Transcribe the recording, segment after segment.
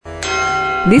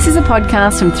This is a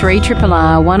podcast from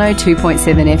 3RRR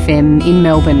 102.7 FM in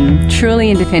Melbourne, truly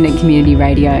independent community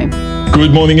radio. Good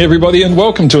morning, everybody, and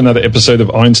welcome to another episode of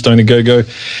Einstein A Go Go.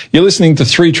 You're listening to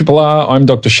 3RRR. I'm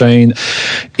Dr. Shane.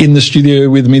 In the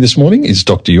studio with me this morning is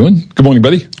Dr. Ewan. Good morning,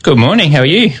 buddy. Good morning. How are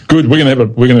you? Good. We're gonna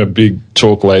have a big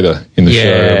talk later in the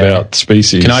show about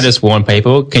species. Can I just warn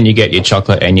people? Can you get your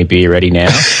chocolate and your beer ready now,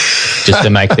 just to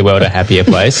make the world a happier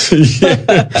place?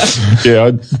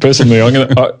 Yeah. Personally, I'm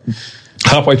gonna.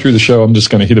 Halfway through the show, I'm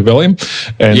just going to hit a Valium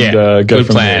and go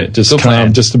from there.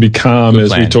 Just to be calm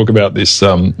as we talk about this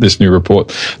new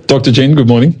report. Dr. Jen, good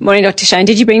morning. Morning, Dr. Shane.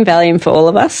 Did you bring Valium for all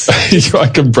of us? I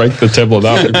can break the tablet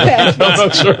up. I'm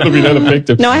not sure it'll be that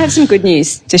effective. No, I have some good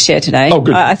news to share today. Oh,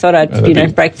 good. I thought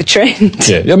I'd break the trend.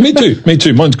 Yeah, me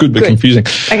too. Mine's good but confusing.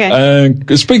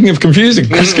 Okay. Speaking of confusing,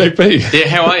 Chris KP. Yeah,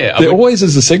 how are you? There always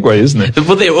is a segue, isn't it?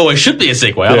 Well, there always should be a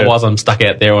segue. Otherwise, I'm stuck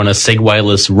out there on a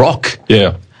segwayless rock.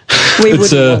 Yeah. We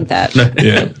wouldn't want that. No.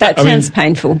 Yeah. That sounds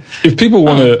painful. If people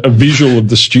want a visual of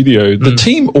the studio, the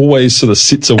team always sort of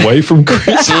sits away from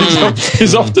Chris.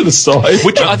 He's off to the side.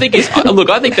 Which I think is,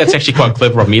 I think that's actually quite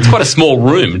clever of me. It's quite a small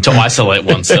room to isolate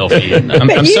oneself in.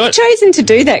 But you've chosen to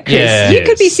do that, Chris. Yeah, you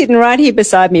could be sitting right here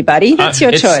beside me, buddy. That's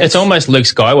your choice. It's almost Luke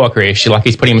Skywalker-ish. Like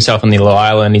he's putting himself on the little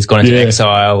island. He's gone into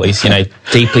exile. He's,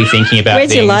 deeply thinking about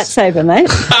Where's things. your lightsaber, mate?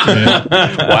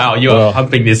 Wow, you are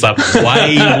pumping this up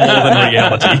way more than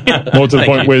reality. More to the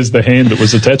point, where's the hand that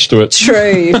was attached to it?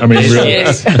 True. I mean, really.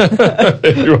 Yes.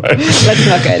 Anyway. Let's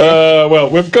not go there. Well,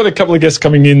 we've got a couple of guests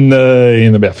coming in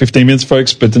about 15 minutes,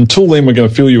 folks, but until then, we're going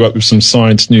to fill you up with some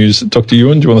science news. Dr.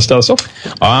 Ewan, do you want to start us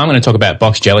off? I'm going to talk about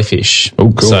box jellyfish.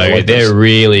 Oh, cool. So they're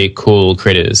really cool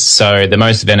critters. So the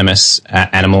most venomous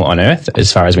animal on Earth,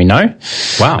 as far as we know.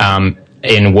 Wow.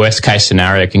 In worst case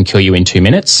scenario, it can kill you in 2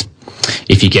 minutes.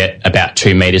 If you get about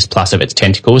 2 meters plus of its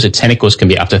tentacles can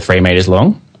be up to 3 meters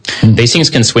long. These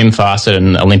things can swim faster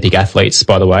than Olympic athletes,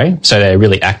 by the way, so they're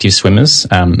really active swimmers.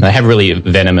 They have really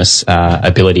venomous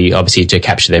ability, obviously, to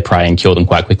capture their prey and kill them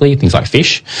quite quickly, things like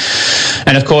fish.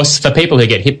 And, of course, for people who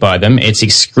get hit by them, it's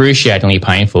excruciatingly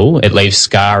painful. It leaves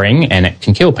scarring and it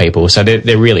can kill people. So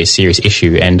they're really a serious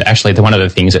issue. And actually, they're one of the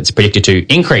things that's predicted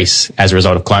to increase as a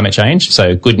result of climate change.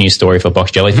 So good news story for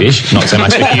box jellyfish, not so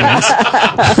much for humans.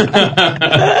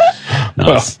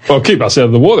 Nice. Well, keep us out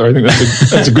of the water. I think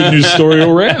that's a good news story all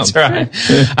around. That's right.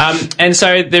 Yeah. And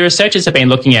so the researchers have been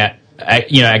looking at, I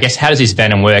guess, how does this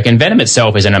venom work? And venom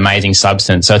itself is an amazing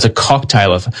substance. So it's a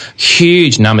cocktail of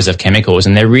huge numbers of chemicals,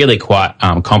 and they're really quite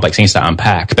complex things to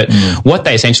unpack. But what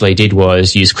they essentially did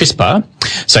was use CRISPR,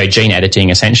 so gene editing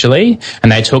essentially,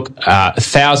 and they took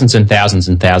thousands and thousands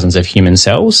and thousands of human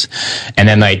cells, and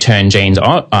then they turned genes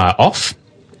off,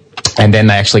 and then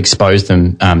they actually exposed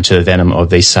them to the venom of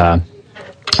these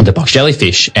the box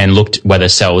jellyfish and looked whether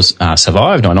cells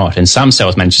survived or not. And some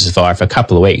cells managed to survive for a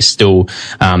couple of weeks, still,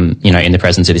 in the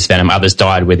presence of this venom. Others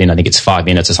died within, I think it's 5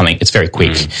 minutes or something. It's very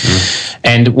quick.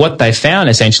 And what they found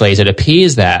essentially is it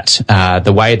appears that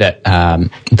the way that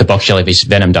the box jellyfish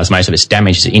venom does most of its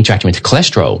damage is interacting with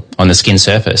cholesterol on the skin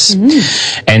surface.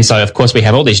 And so, of course, we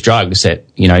have all these drugs that,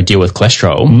 deal with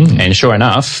cholesterol. And sure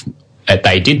enough,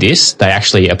 they did this. They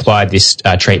actually applied this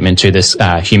treatment to this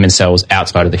human cells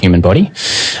outside of the human body,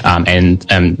 and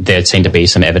there seemed to be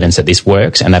some evidence that this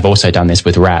works. And they've also done this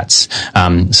with rats,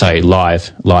 so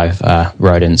live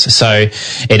rodents. So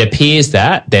it appears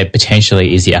that there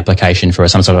potentially is the application for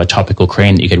some sort of a topical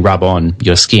cream that you could rub on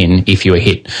your skin if you were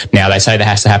hit. Now they say that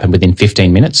has to happen within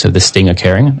 15 minutes of the sting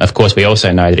occurring. Of course, we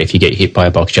also know that if you get hit by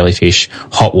a box jellyfish,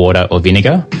 hot water or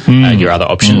vinegar are your other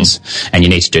options, and you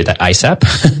need to do that ASAP.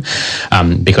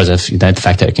 Because of the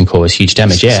fact that it can cause huge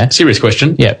damage. Yeah. Serious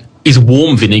question. Yeah. Is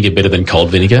warm vinegar better than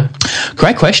cold vinegar?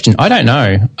 Great question. I don't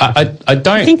know. I don't.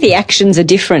 I think the actions are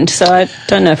different, so I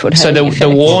don't know if it would have any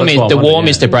effect. The warm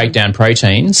is to break down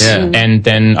proteins, and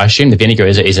then I assume the vinegar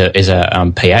is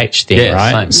a pH thing,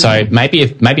 right? Same. So maybe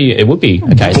it would be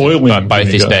a case boiling both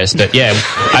vinegar is best. But yeah,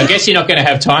 I guess you're not going to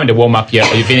have time to warm up your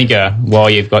vinegar while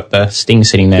you've got the sting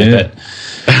sitting there.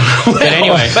 But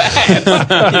anyway,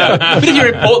 but if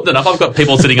you're important enough, I've got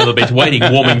people sitting on the bench waiting,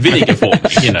 warming vinegar for me.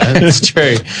 It's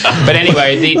true. But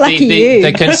anyway,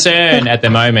 the concern at the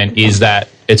moment is that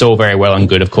it's all very well and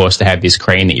good, of course, to have this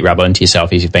cream that you rub onto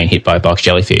yourself if you've been hit by a box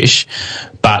jellyfish.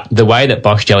 But the way that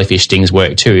box jellyfish stings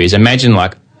work too is imagine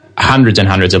like hundreds and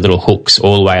hundreds of little hooks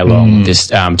all the way along this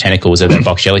tentacles of the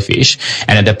box jellyfish,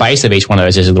 and at the base of each one of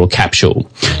those is a little capsule.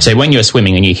 So when you're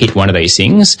swimming and you hit one of these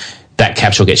things, that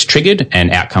capsule gets triggered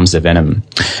and out comes the venom.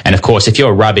 And of course, if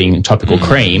you're rubbing topical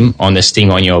cream on the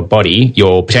sting on your body,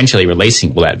 you're potentially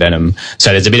releasing all that venom.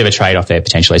 So there's a bit of a trade-off there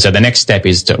potentially. So the next step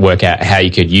is to work out how you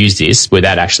could use this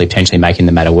without actually potentially making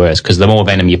the matter worse, because the more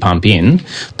venom you pump in,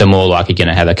 the more likely you're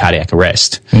going to have a cardiac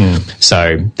arrest.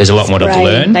 So there's a lot more to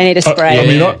learn. They need a spray. I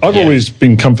mean, I've always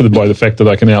been comforted by the fact that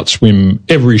I can outswim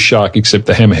every shark except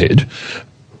the hammerhead.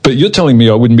 But you're telling me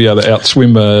I wouldn't be able to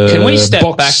outswim a Can we step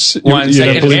box? back one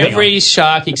second? Every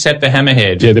shark except the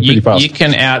hammerhead. Yeah, they're pretty fast. You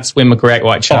can outswim a great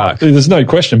white shark. Oh, there's no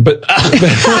question, but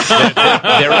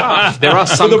there are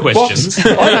some questions.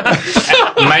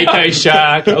 Mako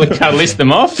shark. I'll list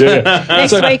them off. Yeah.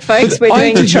 Next week, folks, we're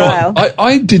doing a trial.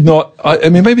 I did not. I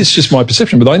mean, maybe it's just my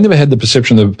perception, but I never had the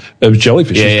perception of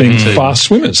jellyfish as being fast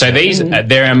swimmers. So these,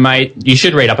 they're amazing. You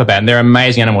should read up about them. They're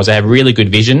amazing animals. They have really good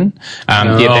vision.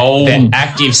 They're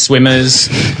active swimmers.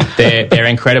 They're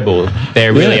incredible.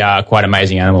 They really are quite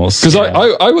amazing animals. Because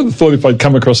I would have thought if I'd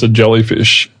come across a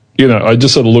jellyfish, I'd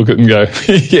just sort of look at it and go,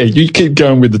 yeah, you keep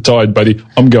going with the tide, buddy.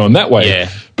 I'm going that way. Yeah.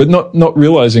 But not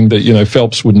realising that,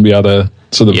 Phelps wouldn't be able to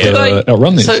sort of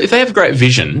outrun this. So if they have great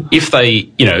vision, if they,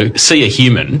 see a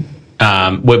human,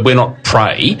 we're not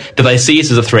prey, do they see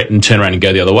us as a threat and turn around and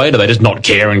go the other way? Do they just not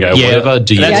care and go, whatever?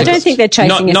 I don't think they're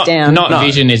chasing us down. Not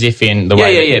vision as if in the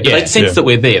way. Yeah. But they sense that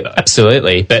we're there, though.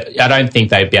 Absolutely. But I don't think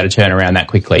they'd be able to turn around that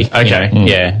quickly. Okay.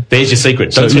 Yeah. There's your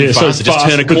secret. Don't swim fast, just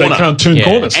turn a corner. They can't turn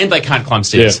corners. And they can't climb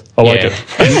stairs. Yeah, I like it.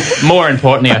 And more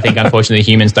importantly, I think, unfortunately,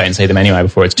 humans don't see them anyway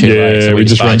before it's too late. So we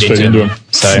just run straight into them.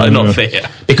 So not fair.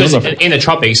 Because in the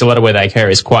tropics, a lot of where they occur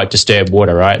is quite disturbed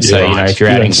water, right? So, if you're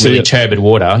out in really turbid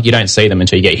water, you don't see them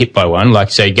until you get hit by one.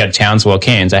 Like, so you go to Townsville,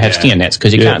 Cairns, they have stinger nets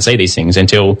because you can't see these things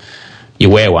until you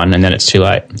wear one, and then it's too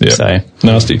late. Yeah. So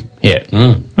nasty. Yeah.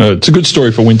 It's a good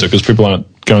story for winter because people aren't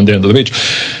going down to the beach.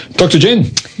 Dr. Jen.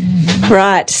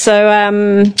 Right. So,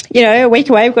 a week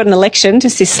away, we've got an election,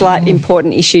 just this slight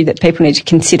important issue that people need to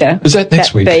consider. Is that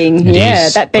next week?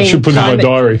 That being I should put it in my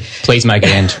diary. Please make it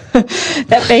end.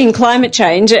 That being climate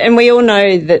change. And we all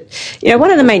know that, one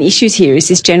of the main issues here is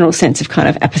this general sense of kind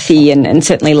of apathy and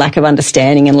certainly lack of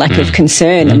understanding and lack of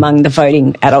concern among the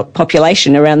voting adult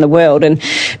population around the world. And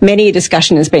many a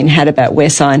discussion has been had about where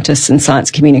scientists and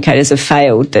science communicators have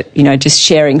failed, that, just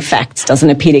sharing facts doesn't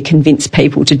appear to convince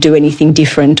people to do anything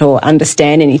different or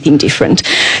understand anything different.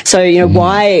 So,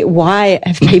 why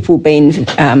have people been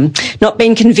not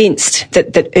been convinced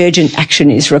that urgent action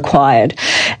is required?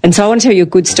 And so I want to tell you a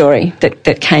good story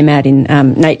that came out in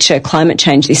Nature Climate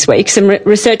Change this week. Some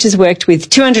researchers worked with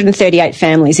 238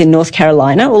 families in North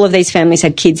Carolina. All of these families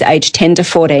had kids aged 10 to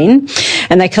 14,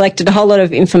 and they collected a whole lot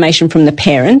of information from the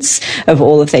parents of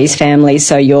all of these families,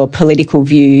 so your political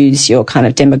views, your kind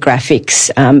of demographics,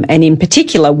 and in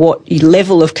particular what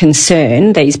level of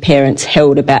concern these parents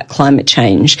held about climate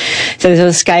change. So there's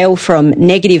a scale from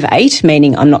 -8,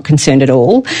 meaning I'm not concerned at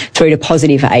all, through to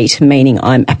 +8, meaning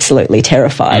I'm absolutely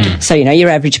terrified. So, your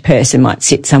average person might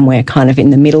sit somewhere kind of in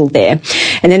the middle there.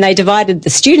 And then they divided the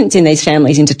students in these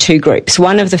families into two groups.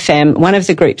 One of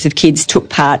the groups of kids took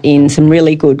part in some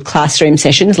really good classroom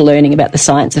sessions learning about the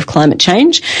science of climate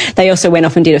change. They also went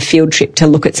off and did a field trip to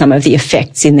look at some of the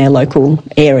effects in their local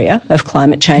area of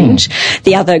climate change.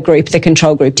 The other group, the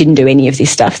control group, didn't do any of this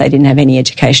stuff. They didn't have any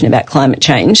education about climate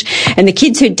change. And the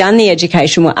kids who'd done the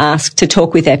education were asked to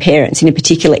talk with their parents, and in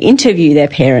particular interview their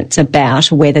parents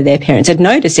about whether their parents had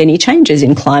noticed any changes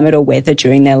in climate or weather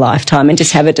during their lifetime, and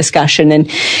just have a discussion, and,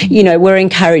 were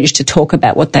encouraged to talk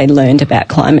about what they learned about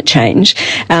climate change.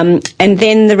 And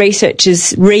then the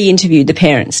researchers re-interviewed the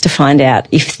parents to find out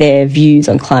if their views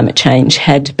on climate change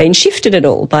had been shifted at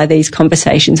all by these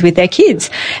conversations with their kids.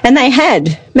 And they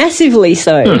had, massively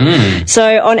so.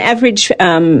 So on average,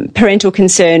 parental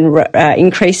concern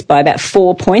increased by about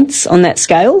 4 points on that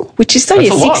scale, which is only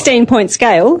a 16-point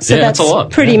scale. So that's a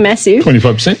lot. Pretty massive.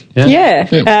 25%.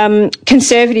 Yeah.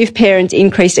 Conservative parents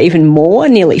increased even more,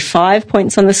 nearly 5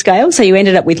 points on the scale. So you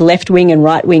ended up with left-wing and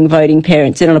right-wing voting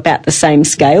parents on about the same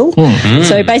scale.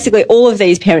 So basically all of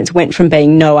these parents went from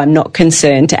being, no, I'm not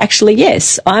concerned, to actually,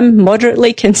 yes, I'm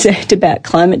moderately concerned about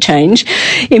climate change.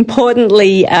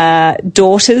 Importantly,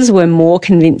 daughters were more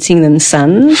convincing than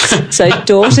sons. So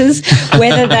daughters,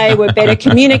 whether they were better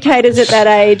communicators at that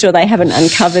age or they haven't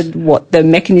uncovered what the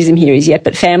mechanism here is yet,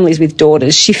 but families with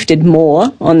daughters shifted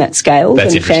more on that scale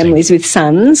than families with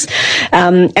sons.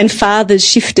 And fathers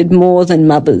shifted more than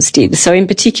mothers did. So in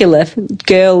particular,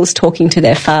 girls talking to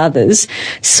their fathers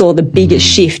saw the biggest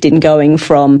shift in going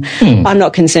from I'm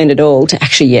not concerned at all to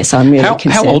actually, yes, I'm really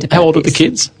concerned about How old are the this.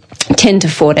 kids? 10 to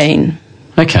 14.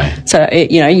 Okay. So,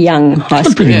 young high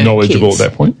school pretty knowledgeable kids.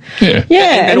 At that point. Yeah.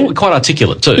 Yeah. And quite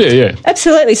articulate too. Yeah.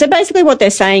 Absolutely. So basically what they're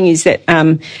saying is that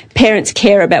parents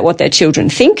care about what their children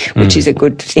think, which is a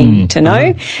good thing to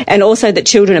know, and also that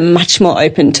children are much more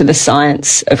open to the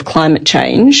science of climate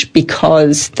change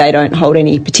because they don't hold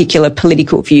any particular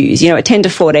political views. At 10 to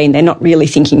 14, they're not really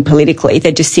thinking politically,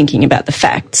 they're just thinking about the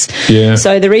facts. Yeah.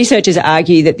 So the researchers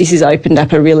argue that this has opened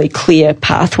up a really clear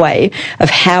pathway of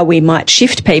how we might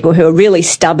shift people who are really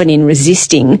stubborn in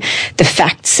resisting the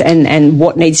facts and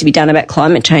what needs to be done about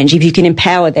climate change. If you can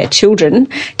empower their children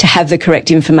to have the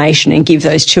correct information and give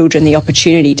those children the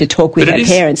opportunity to talk with their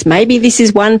parents, maybe this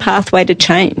is one pathway to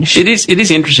change. It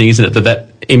is interesting, isn't it, that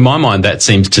in my mind that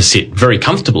seems to sit very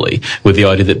comfortably with the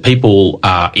idea that people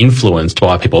are influenced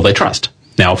by people they trust.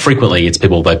 Now, frequently it's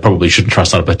people they probably shouldn't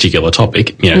trust on a particular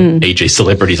topic, e.g.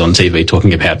 celebrities on TV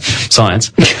talking about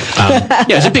science.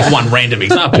 To pick one random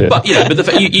example. But,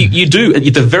 you do,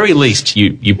 at the very least,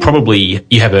 you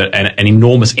have an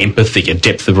enormous empathy, a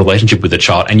depth of relationship with the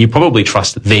child, and you probably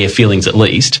trust their feelings at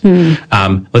least.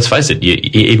 Let's face it,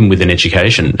 even with an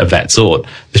education of that sort,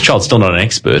 the child's still not an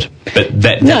expert, but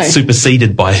that's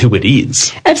superseded by who it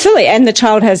is. Absolutely, and the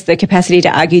child has the capacity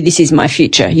to argue, this is my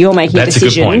future. You're making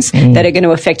decisions that are going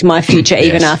to affect my future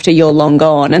even after you're long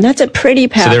gone, and that's a pretty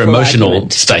powerful So their emotional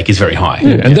argument. stake is very high.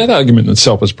 Yeah. And that argument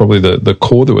itself is probably the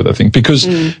core to it, I think, because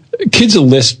kids are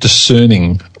less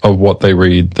discerning of what they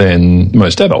read than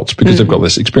most adults because they've got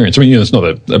less experience. I mean, it's not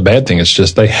a bad thing. It's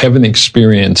just they haven't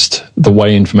experienced the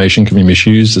way information can be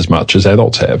misused as much as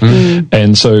adults have.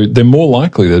 And so they're more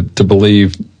likely to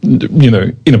believe,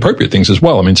 inappropriate things as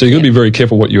well. I mean, so you've got to be very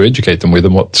careful what you educate them with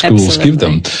and what schools give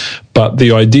them. But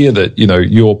the idea that,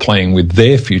 you're playing with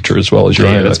their future as well as your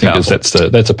own, I think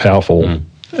that's a powerful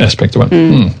aspect of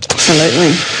it.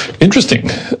 Absolutely. Interesting.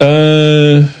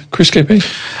 Chris KP?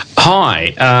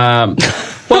 Hi.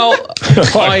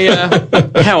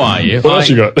 How are you? What else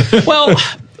you got? Well,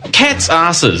 cats'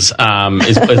 asses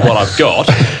is what I've got.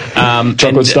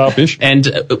 Chocolate starfish?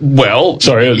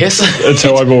 Sorry, yes. That's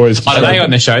how I've always... Are they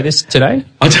on the show today?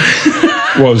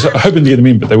 Well, I was hoping to get them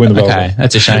in, but they weren't available. Okay,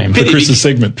 that's a shame. For Chris's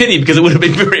segment. Pity, because it would have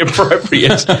been very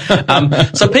appropriate.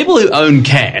 So people who own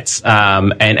cats,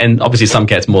 and obviously some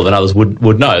cats more than others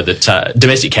would know that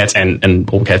domestic cats and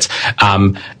all cats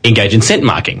engage in scent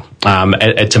marking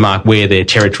to mark where their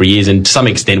territory is and to some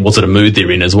extent what sort of mood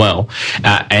they're in as well.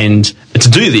 And to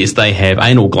do this, they have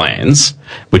anal glands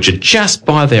which are just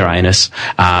by their anus,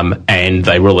 and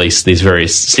they release these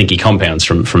various stinky compounds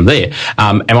from there.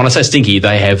 And when I say stinky,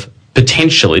 they have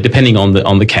potentially, depending on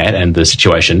the cat and the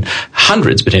situation,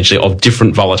 hundreds potentially of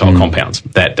different volatile compounds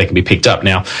that can be picked up.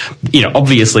 Now,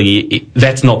 obviously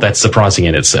that's not that surprising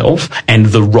in itself, and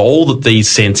the role that these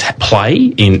scents play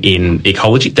in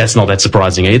ecology, that's not that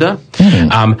surprising either.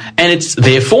 And it's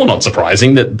therefore not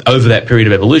surprising that over that period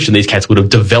of evolution, these cats would have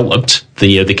developed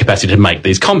the capacity to make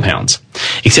these compounds.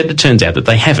 Except it turns out that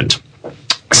they haven't.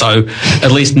 So,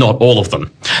 at least not all of them.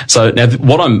 So now,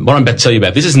 what I'm about to tell you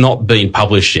about, this has not been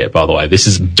published yet, by the way. This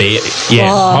is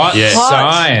hot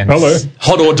science. Hello.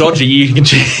 Hot or dodgy. You can.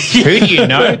 Who do you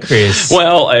know, Chris?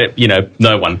 Well,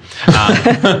 no one.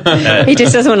 He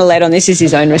just doesn't want to let on this is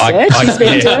his own research he's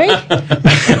been doing.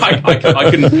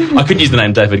 I could use the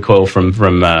name David Coyle from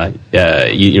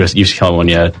University of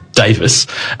California, Davis.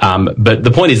 But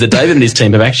the point is that David and his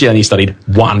team have actually only studied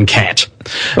one cat.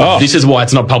 This is why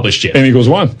it's not published yet. N equals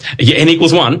 1. Yeah, N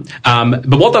equals 1.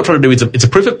 But what they're trying to do is it's a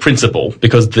proof of principle,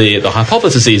 because the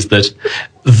hypothesis is that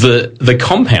the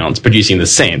compounds producing the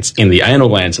scents in the anal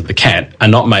glands of the cat are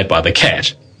not made by the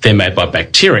cat, they're made by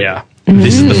bacteria.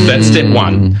 That's step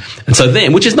one. And so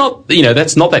then, which is not,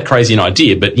 that's not that crazy an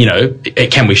idea, but,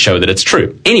 can we show that it's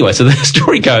true? Anyway, so the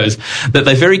story goes that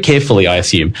they very carefully, I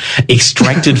assume,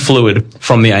 extracted fluid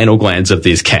from the anal glands of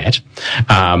this cat,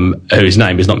 whose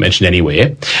name is not mentioned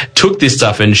anywhere, took this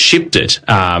stuff and shipped it,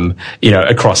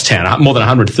 across town, more than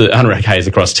 100 k's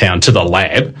across town to the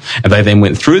lab. And they then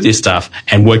went through this stuff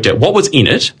and worked out what was in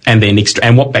it and then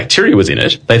and what bacteria was in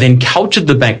it. They then cultured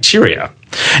the bacteria.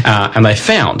 And they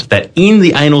found that in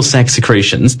the anal sac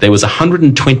secretions, there was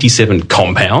 127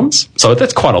 compounds. So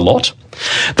that's quite a lot.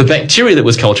 The bacteria that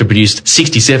was cultured produced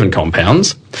 67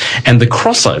 compounds, and the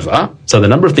crossover, so the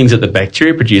number of things that the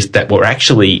bacteria produced that were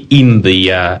actually in the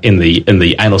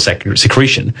anal sac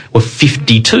secretion, were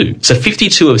 52. So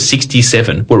 52 of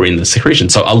 67 were in the secretion.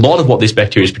 So a lot of what this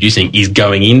bacteria is producing is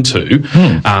going into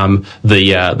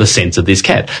the scents of this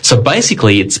cat. So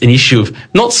basically, it's an issue of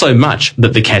not so much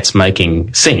that the cat's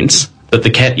making sense, that the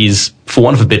cat is, for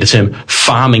want of a better term,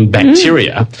 farming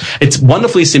bacteria. It's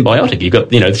wonderfully symbiotic. You've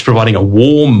got, it's providing a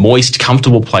warm, moist,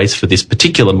 comfortable place for this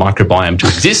particular microbiome to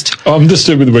exist. I'm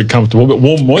disturbed with the word comfortable, but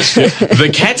warm, moist. Yeah. The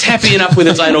cat's happy enough with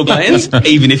its anal glands,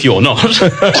 even if you're not.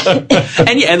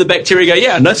 and the bacteria go,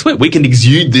 yeah, no sweat. We can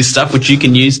exude this stuff, which you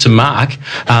can use to mark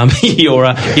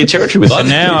your territory with. So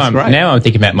now I'm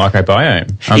thinking about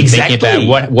microbiome. I'm thinking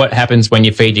about what happens when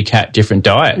you feed your cat different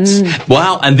diets.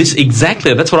 Wow, and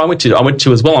that's what I went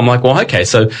to as well. I'm like, well, okay,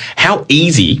 so how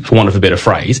easy, for want of a better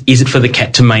phrase, is it for the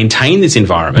cat to maintain this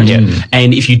environment?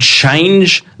 And if you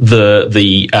change the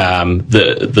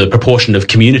proportion of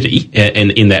community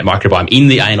in that microbiome in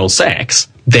the anal sacs,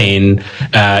 then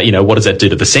what does that do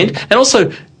to the scent? And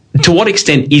also, to what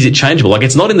extent is it changeable? Like,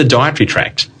 it's not in the dietary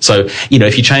tract. So,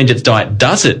 if you change its diet,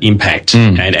 does it impact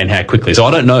and how quickly? So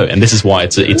I don't know, and this is why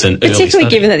it's an early study. Particularly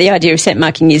given that the idea of scent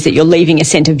marking is that you're leaving a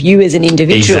scent of you as an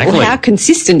individual. Exactly. Well, how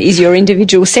consistent is your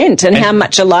individual scent, and how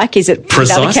much alike is it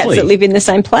with other cats that live in the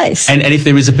same place? And if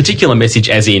there is a particular message,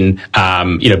 as in,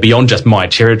 beyond just my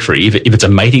territory, if it's a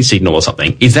mating signal or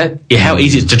something, is that how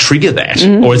easy is it to trigger that?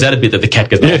 Or is that a bit that the cat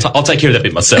goes, I'll take care of that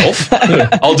bit myself.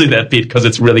 I'll do that bit because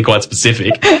it's really quite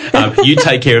specific. You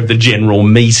take care of the general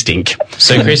me stink.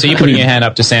 So, Chris, are you putting your hand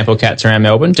up to sample cats around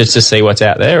Melbourne just to see what's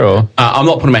out there? Or I'm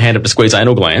not putting my hand up to squeeze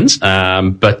anal glands,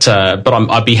 but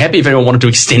I'd be happy if anyone wanted to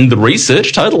extend the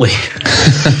research. Totally.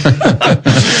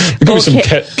 There could be some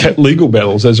cat legal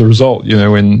battles as a result.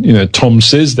 When Tom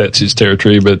says that's his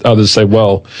territory, but others say, we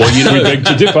beg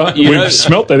to differ. We've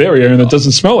smelt that area, and it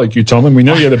doesn't smell like you, Tom. And we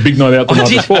know you had a big night out the night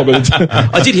before. But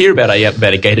I did hear about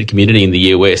a gated community in the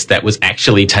US that was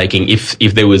actually taking, if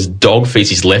there was dog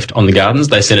feces left on the gardens,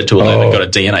 they sent it to a lab and got a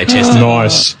DNA test.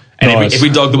 Nice. And every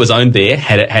dog that was owned there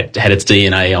had its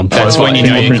DNA on file. That's when you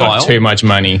know you've got too much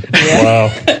money.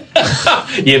 Wow.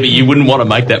 Yeah, but you wouldn't want to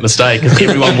make that mistake because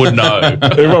everyone would know.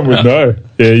 Everyone would know.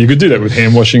 Yeah, you could do that with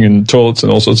hand washing and toilets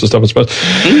and all sorts of stuff, I suppose.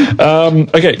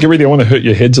 Okay, get ready. I want to hurt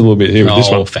your heads a little bit here with this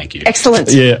one. Thank you.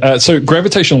 Excellent. Yeah, so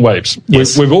gravitational waves.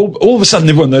 Yes. We've all of a sudden,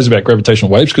 everyone knows about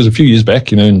gravitational waves because a few years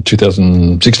back, in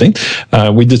 2016,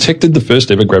 we detected the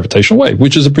first ever gravitational wave,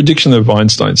 which is a prediction of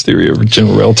Einstein's theory of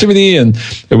general relativity. And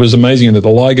it was amazing that the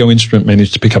LIGO instrument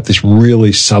managed to pick up this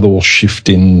really subtle shift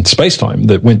in space-time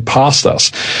that went past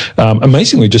us.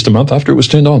 Amazingly, just a month after it was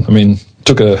turned on. I mean,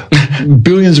 took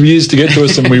billions of years to get to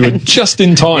us, and we were just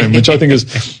in time, which I think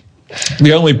is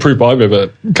the only proof I've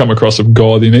ever come across of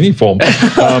God in any form. And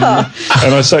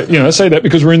I say that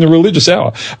because we're in the religious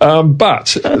hour.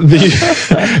 But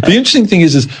the interesting thing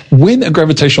is when a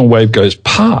gravitational wave goes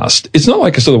past, it's not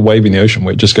like a sort of wave in the ocean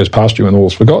where it just goes past you and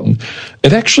all's forgotten.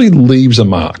 It actually leaves a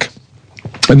mark.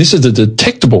 And this is a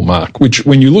detectable mark, which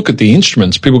when you look at the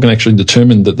instruments, people can actually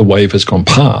determine that the wave has gone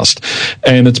past.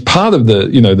 And it's part of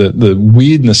the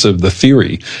weirdness of the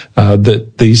theory,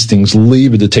 that these things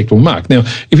leave a detectable mark. Now,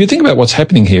 if you think about what's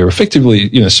happening here,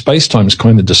 effectively, space-time is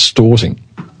kind of distorting.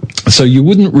 So you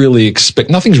wouldn't really expect,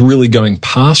 nothing's really going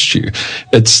past you.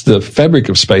 It's the fabric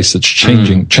of space that's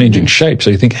changing shape.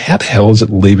 So you think, how the hell is it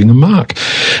leaving a mark?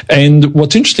 And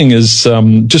what's interesting is,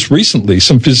 just recently,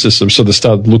 some physicists have sort of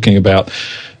started looking about,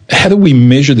 how do we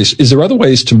measure this? Is there other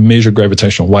ways to measure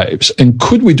gravitational waves? And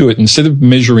could we do it instead of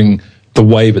measuring the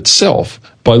wave itself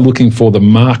by looking for the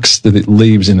marks that it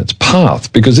leaves in its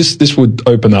path? Because this would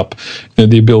open up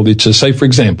the ability to say, for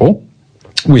example,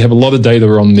 we have a lot of data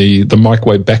on the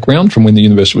microwave background from when the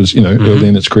universe was, early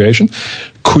in its creation.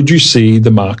 Could you see the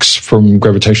marks from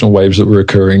gravitational waves that were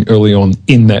occurring early on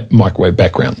in that microwave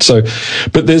background? So,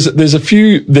 but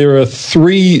there are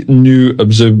three new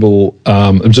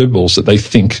observables that they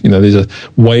think, these are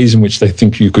ways in which they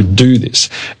think you could do this.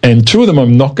 And two of them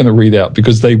I'm not going to read out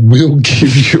because they will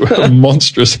give you a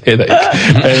monstrous headache.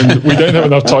 And we don't have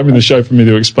enough time in the show for me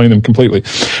to explain them completely.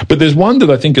 But there's one that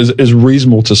I think is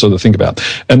reasonable to sort of think about.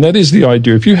 And that is the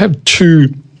idea, if you have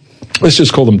let's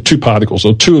just call them two particles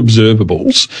or two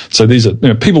observables. So these are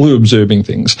people who are observing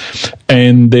things,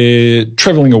 and they're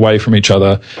traveling away from each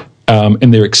other,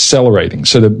 and they're accelerating.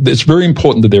 So it's very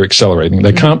important that they're accelerating.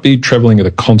 They can't be traveling at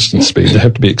a constant speed. They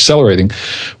have to be accelerating.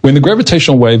 When the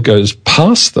gravitational wave goes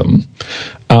past them,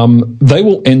 they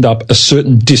will end up a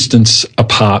certain distance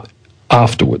apart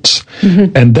afterwards.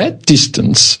 And that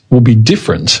distance will be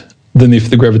different than if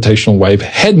the gravitational wave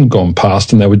hadn't gone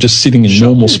past and they were just sitting in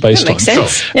normal space-time. That makes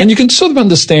sense. Sure. And you can sort of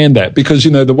understand that because,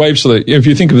 the waves, if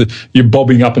you think of you're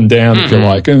bobbing up and down, if you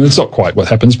like, and it's not quite what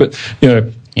happens, but,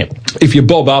 Yep. If you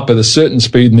bob up at a certain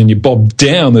speed and then you bob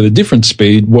down at a different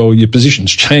speed, well, your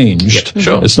position's changed. Yep,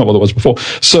 sure. It's not what it was before.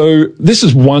 So this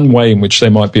is one way in which they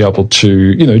might be able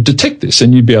to, detect this,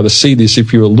 and you'd be able to see this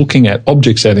if you were looking at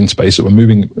objects out in space that were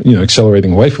moving,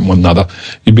 accelerating away from one another.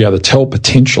 You'd be able to tell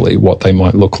potentially what they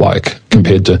might look like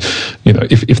compared to,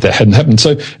 if that hadn't happened.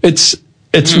 So it's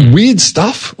weird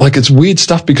stuff. Like, it's weird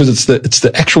stuff because it's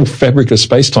the actual fabric of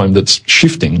space-time that's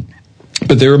shifting.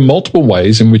 But there are multiple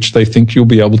ways in which they think you'll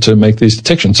be able to make these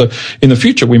detections. So in the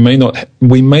future, we may not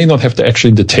have to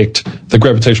actually detect the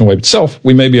gravitational wave itself.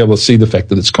 We may be able to see the fact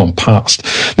that it's gone past.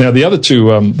 Now, the other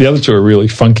two are really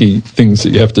funky things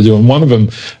that you have to do. And one of them,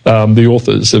 the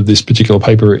authors of this particular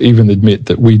paper even admit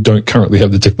that we don't currently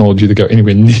have the technology to go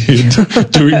anywhere near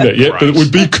doing that yet. Right. But it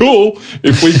would be cool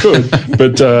if we could.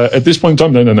 But at this point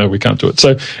in time, no, we can't do it.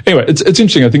 So anyway, it's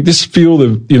interesting. I think this field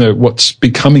of what's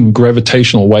becoming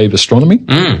gravitational wave astronomy.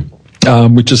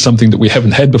 Which is something that we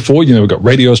haven't had before. We've got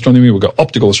radio astronomy, we've got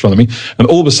optical astronomy, and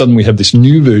all of a sudden we have this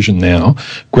new version now,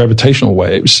 gravitational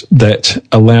waves, that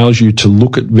allows you to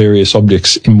look at various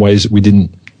objects in ways that we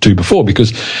didn't do before,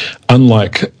 because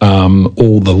unlike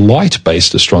all the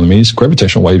light-based astronomies,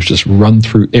 gravitational waves just run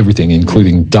through everything,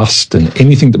 including dust and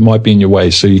anything that might be in your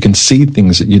way, so you can see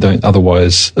things that you don't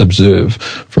otherwise observe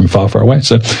from far, far away.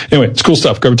 So anyway, it's cool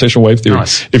stuff, gravitational wave theory.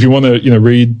 Nice. If you want to,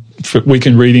 read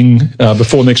weekend reading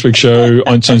before next week's show,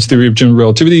 Einstein's theory of general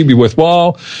relativity, be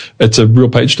worthwhile. It's a real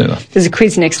page turner. There's a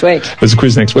quiz next week. You're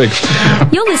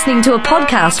listening to a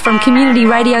podcast from Community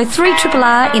Radio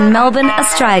 3RRR in Melbourne,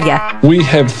 Australia. We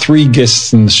have 3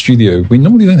 guests in the studio. We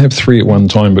normally don't have 3 at one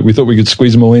time, but we thought we could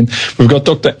squeeze them all in. We've got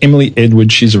Dr. Emily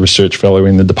Edwards. She's a research fellow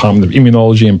in the Department of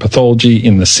Immunology and Pathology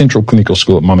in the Central Clinical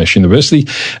School at Monash University.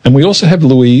 And we also have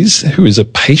Louise, who is a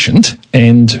patient,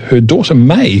 and her daughter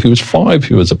May, who is 5,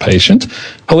 who is a patient.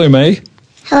 Hello, May.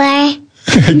 Hello.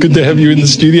 Good to have you in the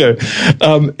studio.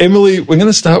 Emily, we're going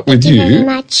to start with you. Thank you very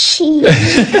much.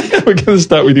 We're going to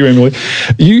start with you, Emily.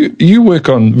 You work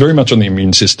very much on the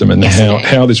immune system and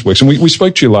how this works. And we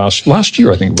spoke to you last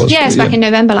year, I think it was. Yes, back in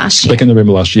November last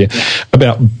year.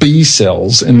 About B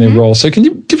cells and their role. So can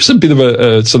you give us a bit of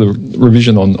a sort of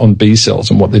revision on B cells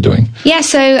and what they're doing? Yeah,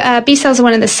 so B cells are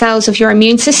one of the cells of your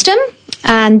immune system.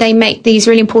 And they make these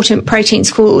really important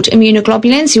proteins called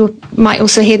immunoglobulins. You might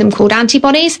also hear them called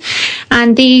antibodies.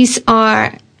 And these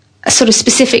are sort of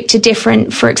specific to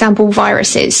different, for example,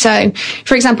 viruses. So,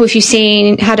 for example, if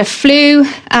you've had a flu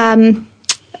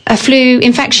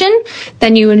infection,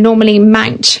 then you would normally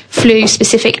mount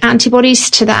flu-specific antibodies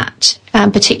to that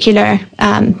particular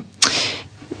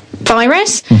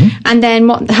virus, and then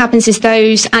what happens is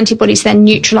those antibodies then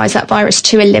neutralize that virus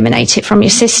to eliminate it from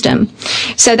your system.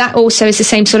 So that also is the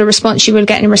same sort of response you would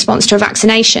get in response to a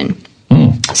vaccination.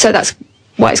 So that's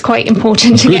why it's quite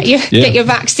important to get your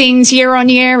vaccines year on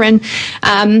year, and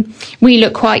we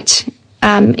look quite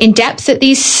in depth at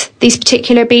these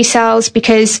particular B cells,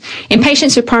 because in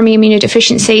patients with primary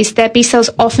immunodeficiencies, their B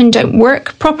cells often don't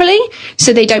work properly,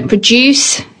 so they don't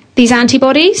produce these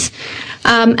antibodies.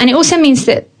 And it also means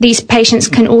that these patients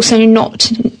can also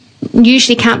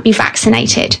usually can't be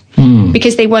vaccinated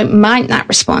because they won't mount that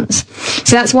response.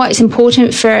 So that's why it's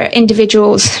important for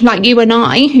individuals like you and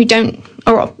I who don't,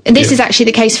 or this is actually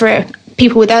the case for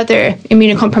people with other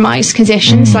immunocompromised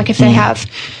conditions, like if they have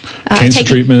cancer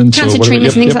treatments and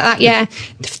things like that,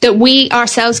 that we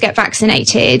ourselves get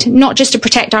vaccinated, not just to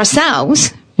protect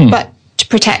ourselves, but to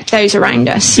protect those around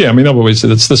us. Yeah, I mean, I've always said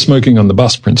it's the smoking on the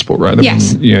bus principle, right?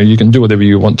 Yes. I mean, you can do whatever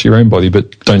you want to your own body,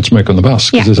 but don't smoke on the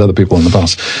bus because there's other people on the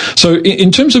bus. So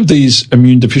in terms of these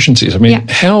immune deficiencies, I mean,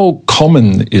 how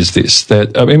common is this?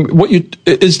 First of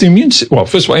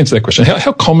all, answer that question.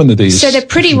 How common are these? So they're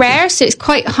pretty rare, so it's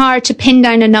quite hard to pin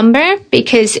down a number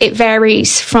because it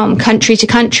varies from country to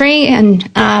country. And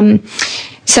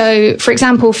so, for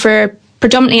example, for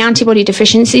predominantly antibody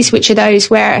deficiencies, which are those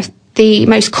where the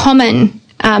most common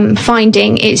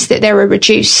finding is that there are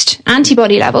reduced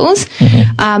antibody levels.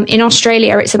 In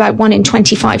Australia, it's about 1 in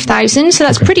 25,000, so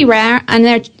that's pretty rare, and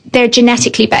they're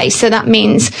genetically based. So that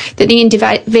means that the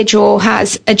individual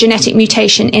has a genetic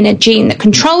mutation in a gene that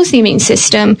controls the immune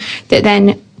system that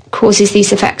then causes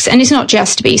these effects. And it's not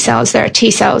just B cells; there are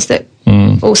T cells that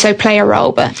also play a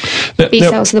role, but B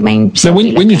cells are the main. Now,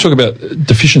 when you talk about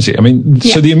deficiency, I mean,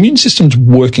 so the immune system's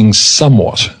working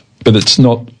somewhat, but it's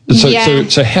not.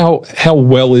 So how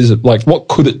well is it? Like, what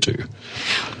could it do?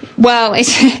 Well,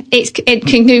 it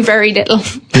can do very little.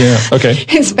 Yeah. Okay.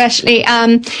 Especially,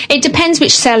 it depends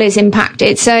which cell is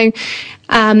impacted. So,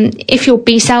 If your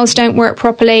B cells don't work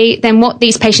properly, then what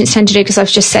these patients tend to do, because I've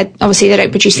just said, obviously, they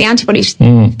don't produce the antibodies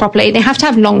properly, they have to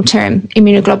have long-term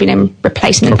immunoglobulin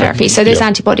replacement therapy. So those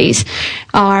antibodies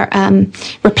are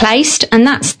replaced, and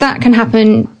that can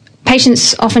happen.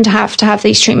 Patients often have to have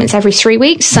these treatments every 3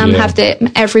 weeks. Some have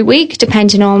them every week,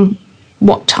 depending on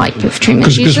what type of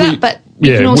treatment you use for that. But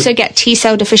you can also get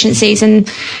T-cell deficiencies,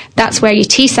 and that's where your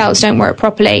T-cells don't work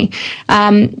properly.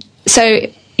 So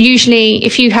usually,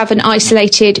 if you have an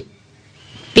isolated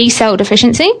B-cell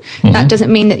deficiency, that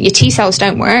doesn't mean that your T-cells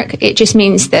don't work. It just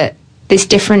means that there's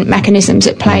different mechanisms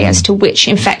at play as to which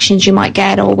infections you might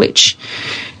get or which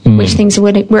things are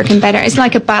working better. It's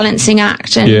like a balancing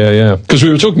act. And because we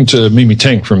were talking to Mimi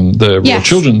Tank from the Royal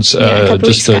Children's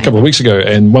just a couple of weeks ago,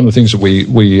 and one of the things that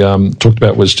we talked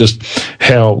about was just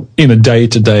how in a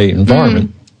day-to-day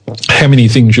environment, how many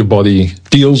things your body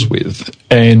deals with.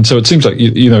 And so it seems like,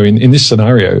 in this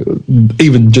scenario,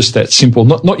 even just that simple,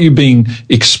 not you being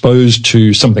exposed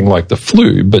to something like the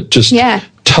flu, but just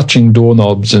touching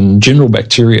doorknobs and general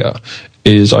bacteria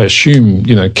is, I assume,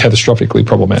 catastrophically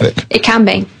problematic. It can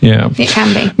be. Yeah. It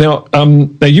can be. Now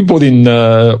you brought in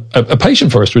a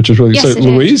patient for us, which was really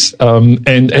Louise,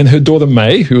 and her daughter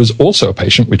May, who was also a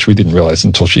patient, which we didn't realise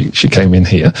until she came in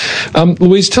here.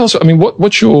 Louise, tell us,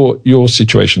 what's your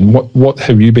situation? What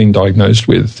have you been diagnosed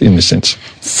with in this sense?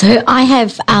 So I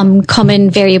have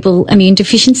common variable immune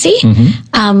deficiency,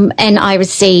 and I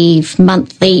receive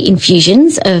monthly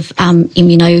infusions of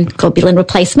immunoglobulin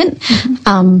replacement.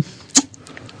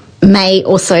 May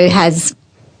also has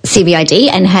CVID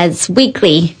and has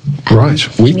weekly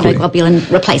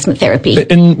immunoglobulin replacement therapy.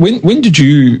 And when did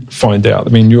you find out? I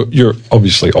mean, you're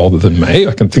obviously older than May.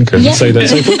 I can say that.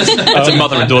 It's a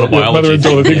mother and daughter biology. Mother and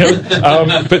daughter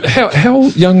thing. But how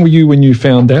young were you when you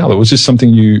found out, or was this something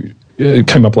you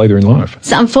came up later in life?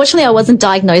 So unfortunately, I wasn't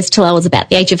diagnosed till I was about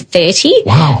the age of 30.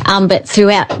 Wow. But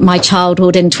throughout my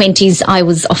childhood and 20s, I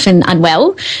was often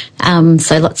unwell.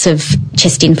 So lots of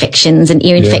chest infections and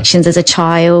ear infections as a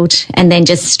child, and then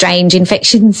just strange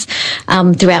infections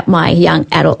throughout my young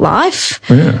adult life.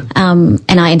 Yeah.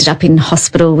 And I ended up in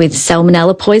hospital with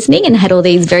salmonella poisoning and had all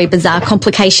these very bizarre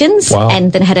complications. Wow.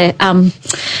 And then had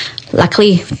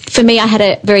luckily for me, I had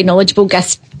a very knowledgeable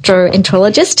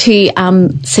gastroenterologist who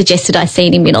suggested I see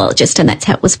an immunologist, and that's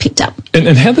how it was picked up.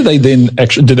 And how did they then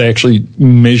actually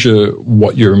measure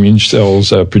what your immune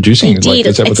cells are producing? They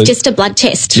did. It's just a blood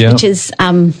test, which is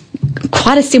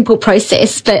quite a simple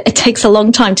process, but it takes a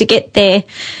long time to get there,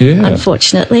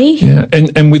 unfortunately. Yeah,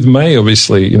 and with May,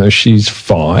 obviously, she's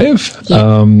 5.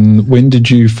 Yeah. When did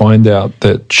you find out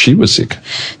that she was sick?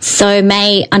 So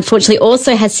May, unfortunately,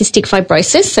 also has cystic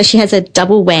fibrosis, so she has a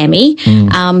double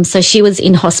whammy. So she was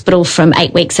in hospital from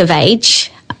 8 weeks of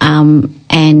age.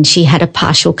 And she had a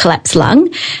partial collapsed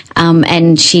lung,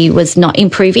 and she was not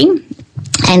improving.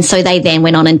 And so they then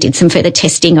went on and did some further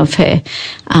testing of her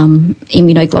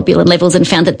immunoglobulin levels and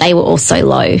found that they were also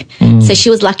low. So she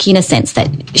was lucky in a sense that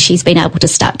she's been able to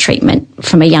start treatment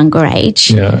from a younger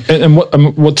age. Yeah. And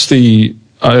what's the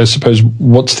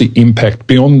impact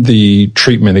beyond the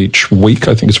treatment each week?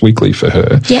 I think it's weekly for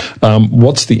her. Yep.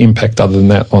 What's the impact other than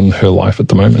that on her life at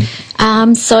the moment?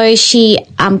 So she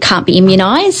can't be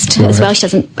immunised as well. She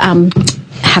doesn't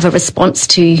have a response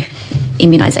to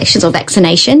immunisations or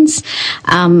vaccinations.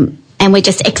 And we're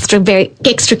just very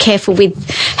extra careful with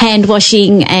hand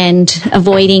washing and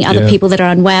avoiding other people that are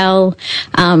unwell.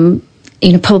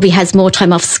 Probably has more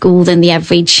time off school than the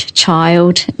average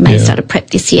child. May started prep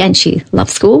this year, and she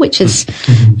loves school, which is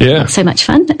not so much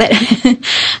fun. But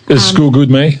is school good,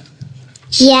 May?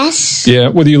 Yes. Yeah.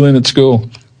 What do you learn at school?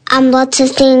 Lots of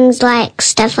things, like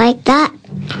stuff like that.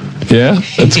 Yeah,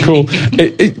 that's cool.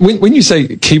 When you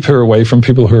say keep her away from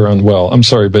people who are unwell, I'm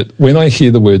sorry, but when I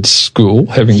hear the word school,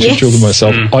 having 2 children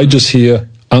myself, I just hear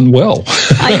unwell.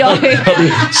 I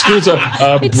know. Schools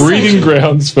are breeding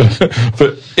grounds for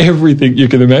everything you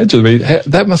can imagine. I mean,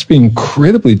 that must be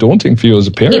incredibly daunting for you as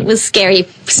a parent. It was scary.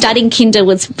 Starting kinder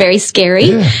was very scary.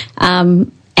 Yeah.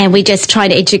 And we just try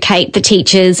to educate the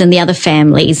teachers and the other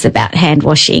families about hand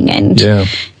washing and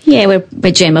we're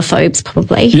germaphobes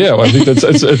probably. Yeah, well, I think that's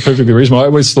perfectly reasonable. I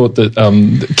always thought that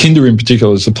kinder in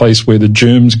particular is the place where the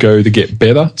germs go to get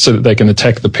better so that they can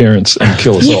attack the parents and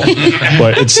kill us all.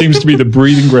 Like, it seems to be the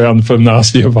breeding ground for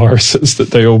nastier viruses that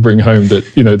they all bring home that,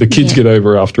 the kids get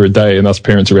over after a day and us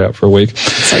parents are out for a week.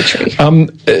 So true.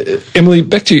 Emily,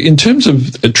 back to you. In terms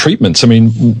of treatments, I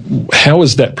mean, how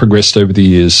has that progressed over the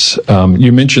years?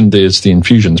 You mentioned there's the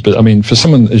infusions, but I mean, for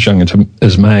someone as young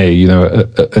as May,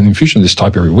 an infusion of this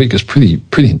type every week week is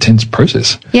pretty intense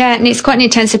process. Yeah, and it's quite an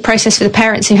intensive process for the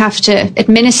parents who have to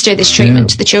administer this treatment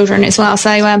to the children as well.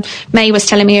 So May was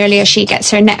telling me earlier she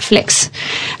gets her Netflix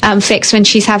fix when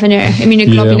she's having her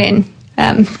immunoglobulin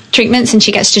treatments, and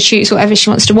she gets to choose whatever she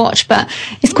wants to watch. But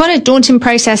it's quite a daunting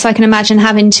process. I can imagine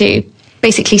having to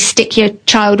basically stick your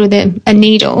child with a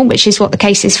needle, which is what the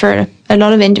case is for a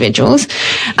lot of individuals.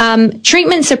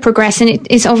 Treatments are progressing.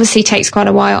 It obviously takes quite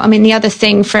a while. I mean, the other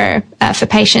thing for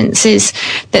patients is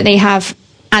that they have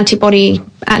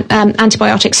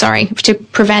antibiotics, to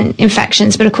prevent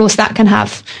infections, but of course that can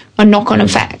have a knock-on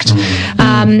effect.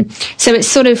 So it's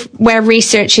sort of where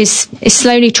research is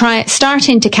slowly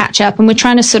starting to catch up, and we're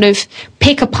trying to sort of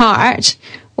pick apart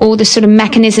all the sort of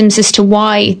mechanisms as to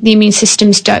why the immune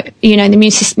systems the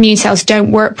immune cells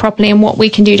don't work properly, and what we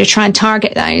can do to try and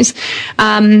target those.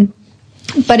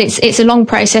 But it's a long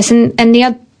process, and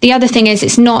the other thing is,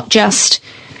 it's not just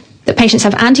that patients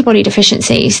have antibody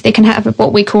deficiencies. They can have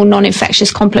what we call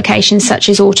non-infectious complications, such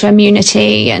as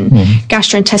autoimmunity and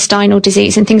gastrointestinal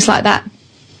disease and things like that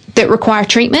require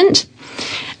treatment.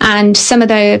 And some of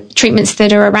the treatments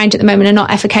that are around at the moment are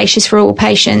not efficacious for all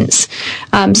patients.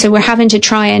 So we're having to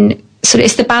try and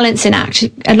it's the balancing act.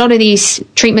 A lot of these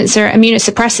treatments are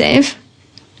immunosuppressive,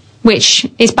 which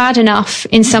is bad enough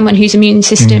in someone whose immune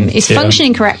system is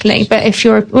functioning correctly. But if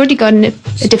you've already got a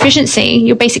deficiency,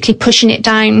 you're basically pushing it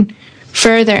down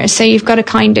further. So you've got to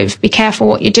kind of be careful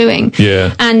what you're doing.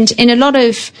 Yeah. And in a lot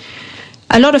of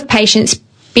patients,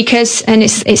 because, and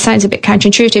it sounds a bit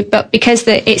counterintuitive, but because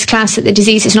it's classed that the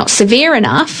disease is not severe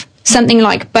enough, something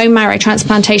like bone marrow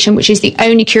transplantation, which is the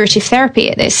only curative therapy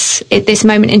at this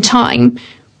moment in time,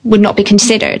 would not be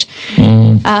considered,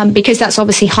 because that's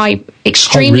obviously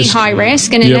extremely high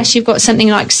risk, and unless you've got something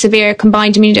like severe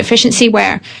combined immunodeficiency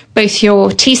where both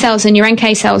your T cells and your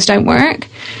NK cells don't work,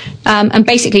 and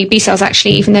basically B cells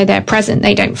actually, even though they're present,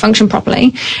 they don't function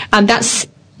properly,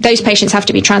 those patients have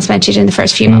to be transplanted in the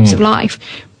first few months of life.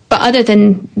 But other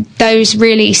than those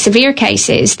really severe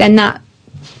cases, then that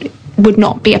would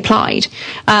not be applied.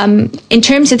 In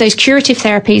terms of those curative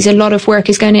therapies, a lot of work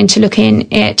is going into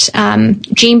looking at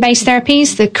gene-based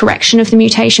therapies, the correction of the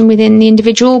mutation within the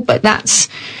individual, but that's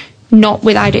not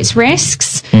without its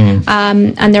risks.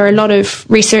 And there are a lot of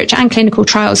research and clinical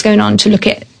trials going on to look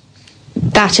at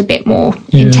that a bit more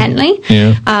intently.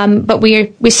 But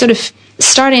we're sort of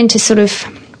starting to sort of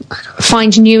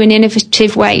find new and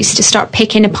innovative ways to start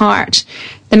picking apart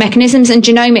the mechanisms, and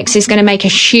genomics is going to make a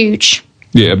huge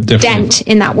dent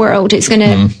in that world. It's going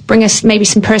to bring us maybe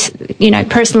some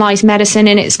personalized medicine,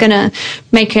 and it's going to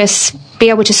make us be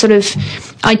able to sort of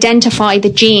identify the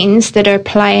genes that are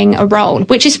playing a role,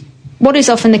 which is what is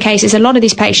often the case. Is a lot of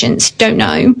these patients don't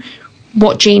know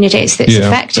what gene it is that's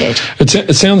affected.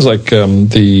 It sounds like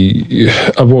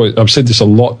I've said this a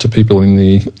lot to people in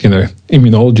the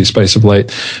immunology space of late.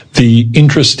 The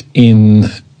interest in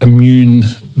immune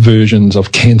versions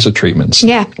of cancer treatments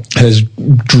has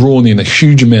drawn in a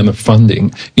huge amount of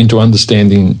funding into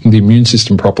understanding the immune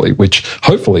system properly, which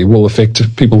hopefully will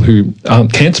affect people who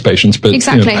aren't cancer patients, but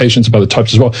patients of other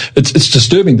types as well. It's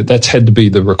disturbing that that's had to be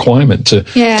the requirement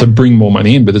to bring more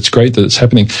money in, but it's great that it's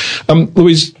happening.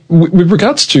 Louise, with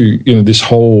regards to this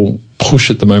whole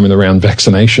push at the moment around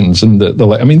vaccinations and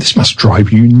this must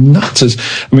drive you nuts.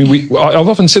 I've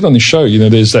often said on this show,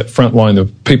 there's that front line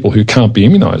of people who can't be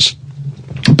immunised.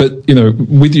 But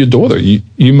with your daughter,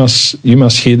 you must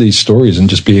hear these stories and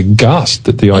just be aghast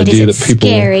at the idea that people.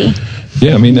 Scary.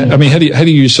 Yeah, how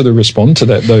do you sort of respond to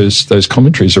those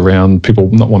commentaries around people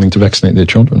not wanting to vaccinate their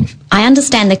children? I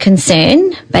understand the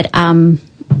concern, but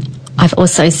I've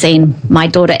also seen my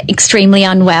daughter extremely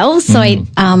unwell, so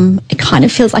it kind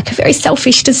of feels like a very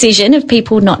selfish decision of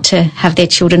people not to have their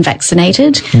children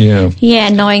vaccinated. Yeah,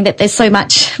 knowing that there's so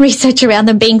much research around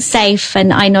them being safe,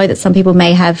 and I know that some people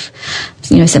may have,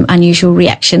 some unusual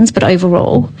reactions, but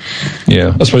overall,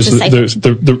 I suppose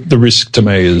the risk to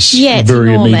me is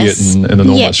very enormous. Immediate and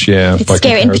enormous. It's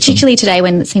scary, and particularly today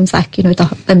when it seems like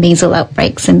the measles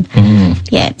outbreaks, and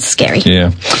it's scary.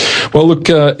 Yeah, well, look,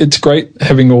 it's great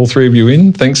having all three of you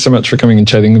in. Thanks so much for coming and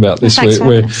chatting about this. We're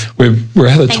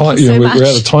out of time. We're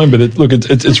out of time, but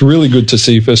it's really good to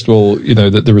see. First of all,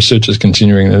 that the research is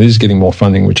continuing and it is getting more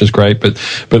funding, which is great. But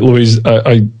Louise,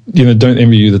 I don't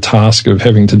envy you the task of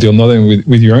having to deal not only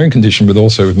with your own condition but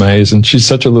also with May's, and she's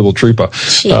such a little trooper.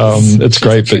 It's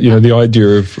great, but the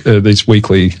idea of these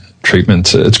weekly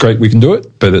treatments, it's great we can do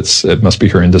it, but it must be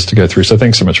horrendous to go through. So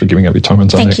thanks so much for giving up your time on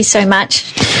Sunday. Thank you so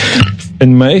much.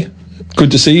 And May,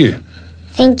 good to see you.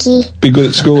 Thank you. Be good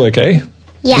at school, okay?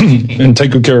 Yeah. And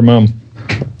take good care of Mum.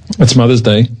 It's Mother's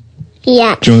Day.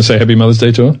 Yeah. Do you want to say Happy Mother's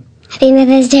Day to her? Happy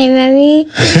Mother's Day, Mummy.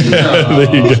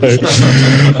 There you go.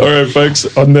 All right,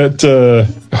 folks, on that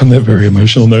very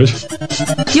emotional note.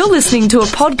 You're listening to a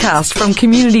podcast from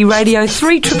Community Radio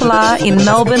 3RRR in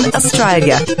Melbourne,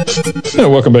 Australia.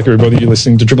 Welcome back, everybody. You're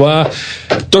listening to Triple R.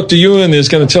 Dr. Ewan is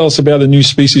going to tell us about a new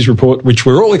species report, which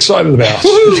we're all excited about.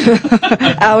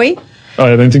 Are we?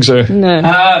 I don't think so.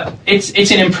 No. It's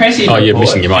an impressive report. Oh, you're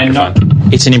missing your microphone.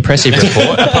 It's an impressive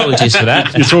report. Apologies for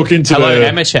that. You're talking to Hello,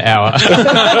 amateur hour.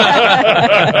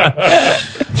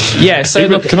 Yeah, so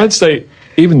look, can I say,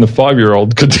 even the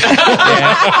 5-year-old could.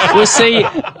 Yeah. Well, see,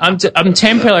 I'm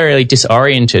temporarily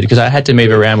disoriented because I had to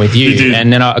move around with you,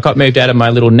 and then I got moved out of my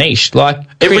little niche. Like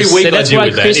every Chris, week, so that's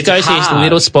why Chris goes to his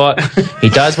little spot. He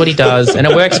does what he does, and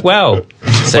it works well.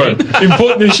 See? Right.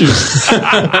 Important issues.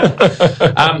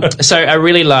 So a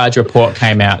really large report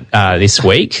came out this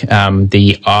week.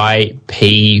 The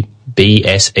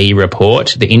IPBSE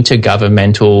report, the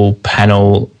Intergovernmental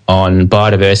Panel on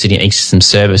Biodiversity and Ecosystem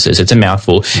Services. It's a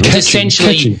mouthful. It's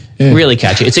essentially really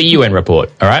catchy. It's a UN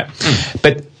report, all right?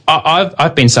 But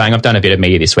I've been saying, I've done a bit of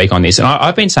media this week on this, and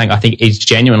I've been saying I think it's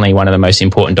genuinely one of the most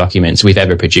important documents we've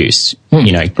ever produced,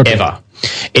 ever.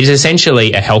 It is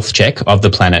essentially a health check of the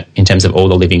planet in terms of all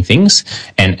the living things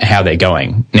and how they're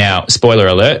going. Now, spoiler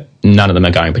alert, none of them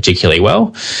are going particularly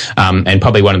well. And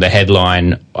probably one of the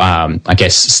headline,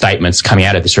 statements coming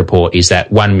out of this report is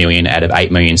that 1 million out of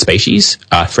 8 million species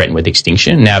are threatened with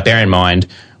extinction. Now, bear in mind,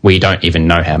 we don't even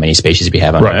know how many species we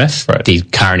have on Earth. Right. The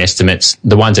current estimates,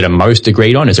 the ones that are most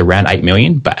agreed on is around 8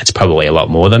 million, but it's probably a lot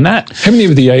more than that. How many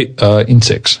of the 8 are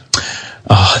insects?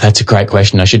 Oh, that's a great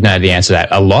question. I should know the answer to that.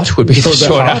 A lot would be the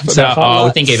short answer. I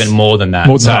would think even more than that.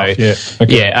 More than half, yeah.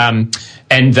 Okay. Yeah,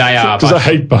 and they are because I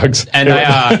hate bugs. And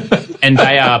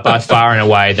they are by far and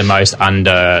away the most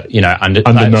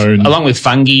underknown, along with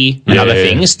fungi and other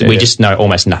things. We just know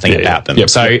almost nothing about them.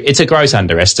 So it's a gross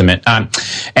underestimate. And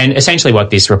essentially, what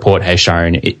this report has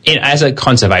shown, as a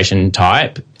conservation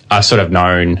type, I've sort of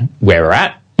known where we're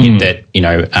at. That,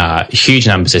 huge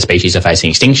numbers of species are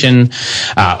facing extinction.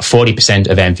 40%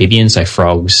 of amphibians, so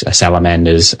frogs,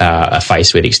 salamanders, are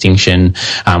faced with extinction.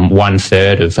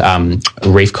 1/3 of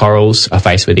reef corals are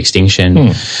faced with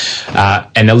extinction.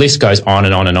 And the list goes on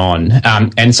and on and on.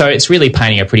 And so it's really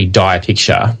painting a pretty dire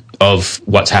picture of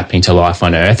what's happening to life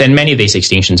on Earth. And many of these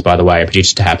extinctions, by the way, are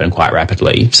predicted to happen quite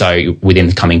rapidly, so within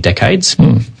the coming decades.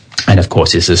 And, of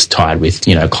course, this is tied with,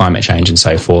 climate change and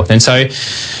so forth. And so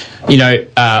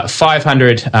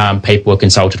 500 people were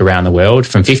consulted around the world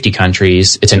from 50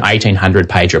 countries. It's an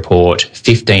 1,800-page report,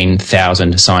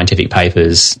 15,000 scientific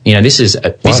papers.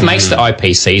 This makes the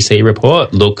IPCC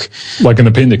report look like an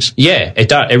appendix. Yeah, it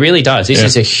does. It really does. This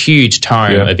is a huge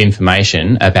tome of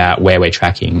information about where we're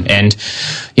tracking. And,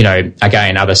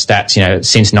 again, other stats,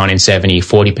 since 1970,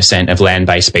 40% of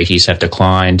land-based species have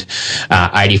declined,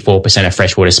 84% of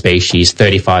freshwater species,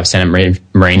 35% of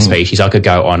marine species. I could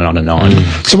go on and on and on.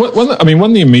 So one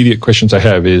of the immediate questions I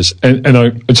have is, I'm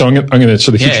going to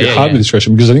sort of hit you hard with this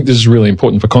question because I think this is really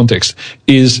important for context,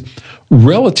 is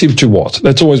relative to what?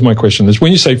 That's always my question, is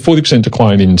when you say 40%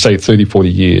 decline in, say, 30, 40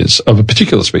 years of a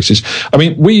particular species,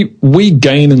 we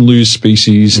gain and lose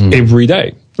species every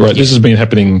day. Right, this has been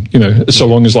happening, so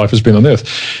long as life has been on Earth.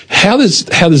 How does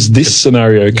this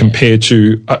scenario compare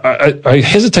to? I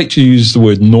hesitate to use the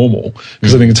word normal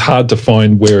because I think it's hard to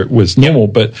find where it was normal,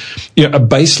 but a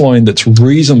baseline that's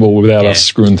reasonable without us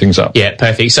screwing things up. Yeah,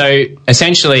 perfect. So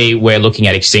essentially, we're looking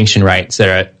at extinction rates that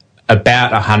are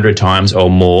about 100 times or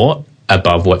more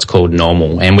above what's called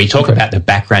normal. And we talk about the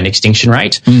background extinction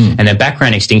rate, and the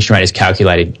background extinction rate is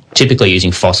calculated typically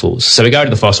using fossils. So we go to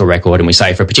the fossil record and we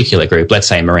say for a particular group, let's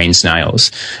say marine snails,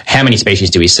 how many species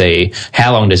do we see?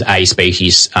 How long does a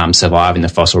species survive in the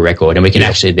fossil record? And we can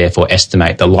actually therefore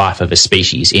estimate the life of a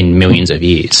species in millions of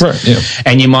years. Right, yeah.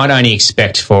 And you might only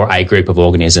expect for a group of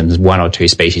organisms 1 or 2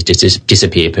 species to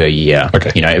disappear per year.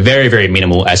 Okay. Very, very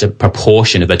minimal as a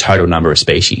proportion of the total number of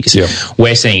species. Yeah.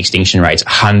 We're seeing extinction rates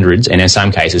hundreds and in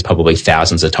some cases probably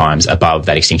thousands of times above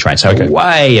that extinction rate. So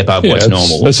way above what's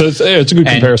normal. It's a good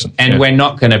comparison. And we're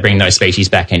not going to bring those species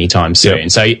back anytime soon.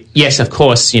 Yep. So, yes, of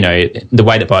course, the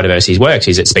way that biodiversity works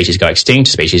is that species go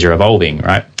extinct, species are evolving,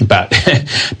 right? But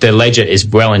the ledger is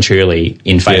well and truly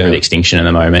in favour of extinction at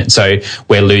the moment. So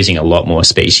we're losing a lot more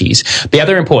species. The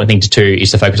other important thing to do is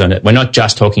to focus on that we're not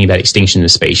just talking about extinction of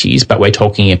species, but we're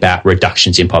talking about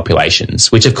reductions in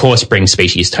populations, which, of course, brings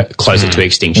species closer to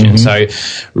extinction. So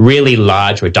really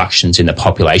large reductions in the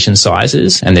population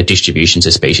sizes and the distributions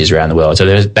of species around the world. So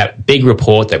there's that big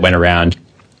report that went around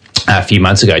a few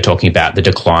months ago talking about the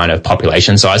decline of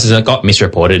population sizes, and it got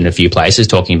misreported in a few places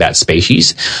talking about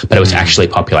species, but it was actually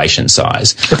population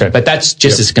size. Okay. But that's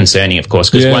just as concerning, of course,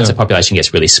 because once a population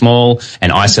gets really small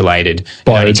and isolated, it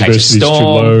only takes a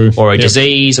storm or a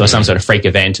disease or some sort of freak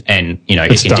event, and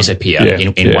it can disappear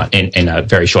in a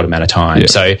very short amount of time.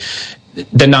 So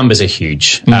the numbers are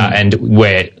huge, and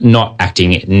we're not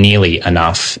acting nearly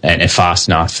enough and fast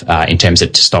enough in terms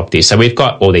of to stop this. So we've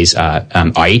got all these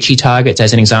Aichi targets,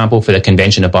 as an example, for the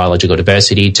Convention of Biological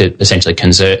Diversity to essentially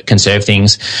conserve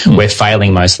things. We're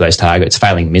failing most of those targets,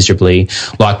 failing miserably,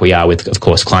 like we are with, of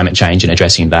course, climate change and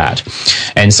addressing that.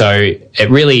 And so it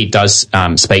really does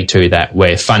speak to that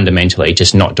we're fundamentally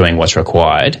just not doing what's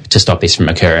required to stop this from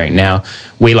occurring. Now,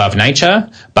 we love nature,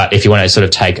 but if you want to sort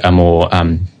of take a more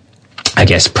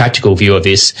practical view of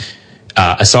this,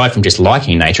 aside from just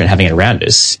liking nature and having it around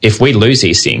us, if we lose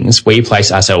these things, we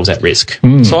place ourselves at risk.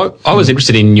 So I was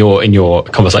interested in your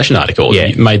conversation article.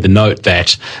 You made the note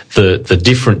that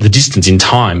the distance in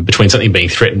time between something being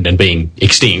threatened and being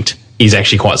extinct is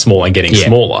actually quite small and getting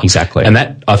smaller. Exactly. And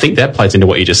I think that plays into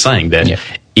what you're just saying, that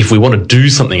if we want to do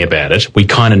something about it, we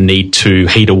kind of need to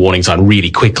heed a warning sign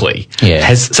really quickly.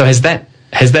 Has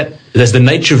the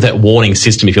nature of that warning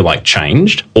system, if you like,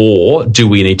 changed, or do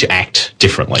we need to act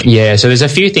differently? Yeah, so there's a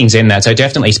few things in that. So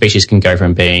definitely species can go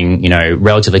from being,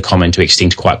 relatively common to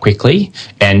extinct quite quickly.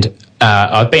 And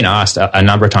I've been asked a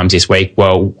number of times this week,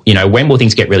 well, when will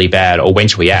things get really bad, or when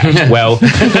should we act? Well,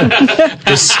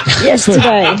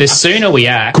 yesterday. The sooner we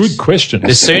act... Good question.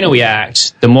 The sooner we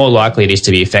act, the more likely it is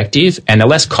to be effective, and the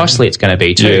less costly it's going to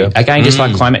be too. Yeah. Again, just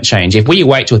like climate change, if we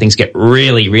wait till things get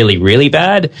really, really, really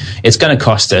bad, it's going to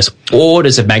cost us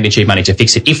orders of magnitude money to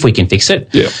fix it, if we can fix it,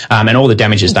 and all the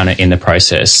damage is done in the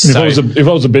process. If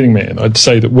I was a betting man, I'd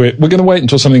say that we're going to wait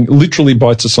until something literally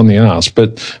bites us on the arse.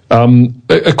 But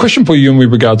a question for you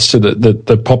in regards to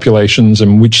the populations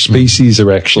and which species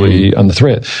are actually under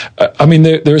threat. I mean,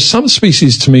 there are some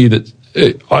species to me that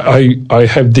I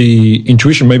have the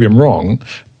intuition, maybe I'm wrong,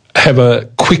 have a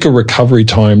quicker recovery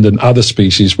time than other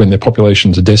species when their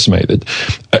populations are decimated.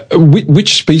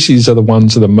 Which species are the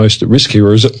ones that are most at risk here,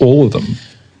 or is it all of them?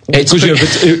 Because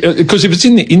if it's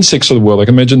in the insects of the world, I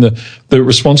can imagine the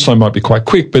response time might be quite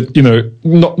quick, but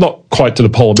not quite to the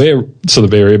polar bear sort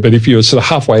of area. But if you're sort of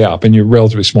halfway up and you're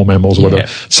relatively small mammals or whatever,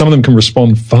 some of them can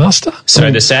respond faster.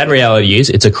 So the sad reality is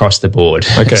it's across the board.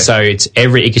 Okay. So it's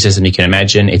every ecosystem you can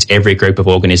imagine. It's every group of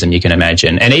organism you can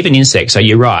imagine, and even insects. So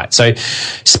you're right. So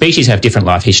species have different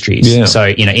life histories. Yeah. So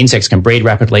insects can breed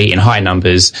rapidly in high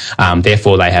numbers.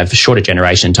 Therefore, they have shorter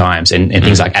generation times, and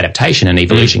things like adaptation and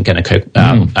evolution can occur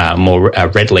more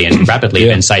readily and rapidly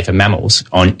than, say, for mammals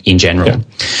in general. Yeah.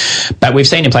 But we've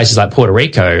seen in places like Puerto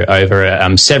Rico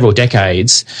over several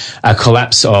decades a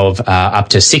collapse of up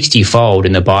to 60-fold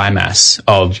in the biomass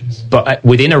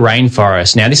within a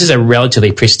rainforest. Now, this is a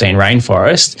relatively pristine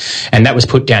rainforest, and that was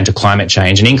put down to climate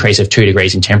change, an increase of 2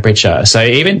 degrees in temperature. So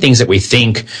even things that we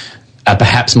think are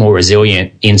perhaps more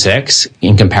resilient insects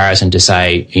in comparison to,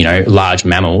 say, large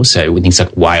mammals, so with things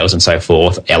like whales and so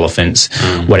forth, elephants,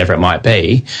 whatever it might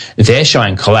be, they're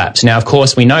showing collapse. Now, of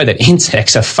course, we know that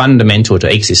insects are fundamental to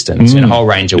ecosystems in a whole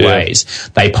range of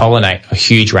ways. They pollinate a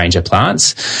huge range of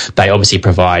plants. They obviously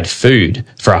provide food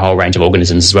for a whole range of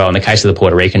organisms as well. In the case of the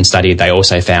Puerto Rican study, they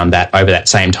also found that over that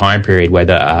same time period where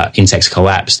the insects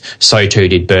collapsed, so too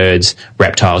did birds,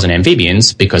 reptiles and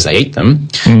amphibians, because they eat them,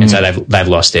 and so they've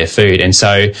lost their food. And so,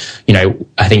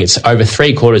 I think it's over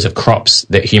 3/4 of crops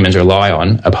that humans rely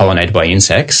on are pollinated by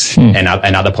insects and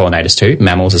other pollinators too,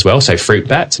 mammals as well. So fruit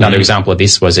bats. Another example of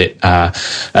this was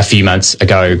a few months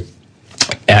ago.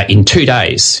 In 2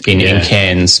 days in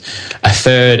Cairns, a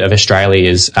third of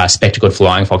Australia's spectacled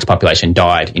flying fox population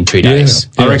died in 2 days.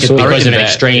 I reckon because of an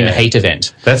extreme heat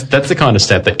event. That's the kind of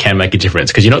stat that can make a difference,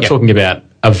 because you're not talking about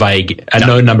a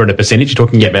no number and a percentage. You're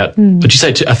talking about, did you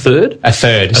say a third? A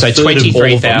third. So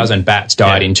 23,000 bats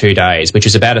died in 2 days, which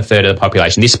is about a third of the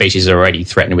population. This species is already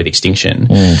threatened with extinction.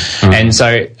 And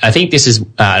so I think this is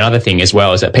another thing as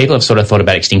well, is that people have sort of thought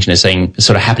about extinction as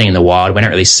sort of happening in the wild. We don't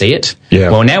really see it. Yeah.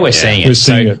 Well, now we're seeing it.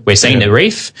 We're seeing the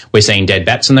reef, we're seeing dead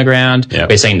bats on the ground,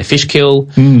 we're seeing the fish kill.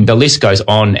 The list goes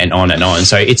on and on and on.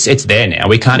 So it's there now.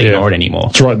 We can't ignore it anymore.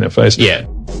 It's right in their face. Yeah.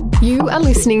 You are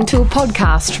listening to a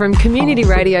podcast from Community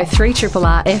Radio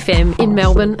 3RRR FM in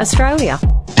Melbourne, Australia.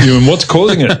 And what's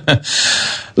causing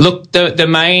it? Look, the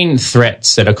main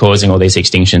threats that are causing all these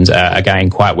extinctions are, again,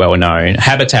 quite well known.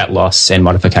 Habitat loss and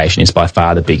modification is by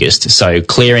far the biggest. So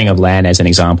clearing of land, as an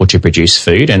example, to produce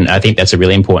food. And I think that's a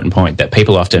really important point that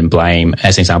people often blame,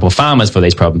 as an example, farmers for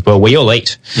these problems. Well, we all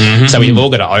eat. Mm-hmm. So we've all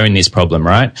got to own this problem,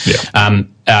 right? Yeah.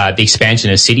 The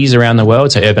expansion of cities around the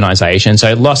world, so urbanisation.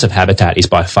 So loss of habitat is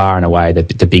by far and away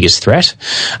the biggest threat.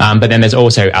 But then there's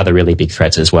also other really big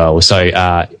threats as well. So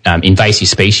invasive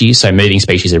species, so moving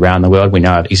species around the world. We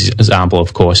know of example,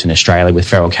 of course, in Australia with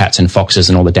feral cats and foxes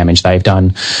and all the damage they've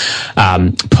done.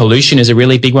 Pollution is a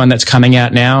really big one that's coming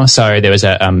out now. So there was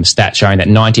a stat showing that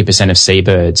 90% of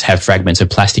seabirds have fragments of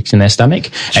plastics in their stomach,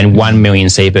 and 1 million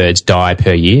seabirds die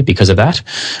per year because of that.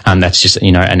 That's just,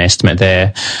 an estimate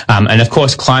there. And of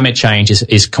course, climate change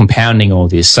is compounding all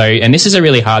this. So, and this is a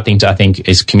really hard thing to, I think,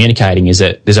 is communicating, is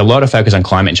that there's a lot of focus on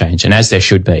climate change, and as there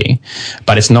should be,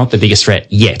 but it's not the biggest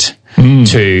threat yet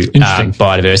to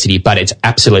biodiversity, but it's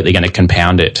absolutely going to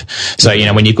compound it. So,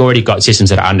 when you've already got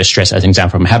systems that are under stress, as an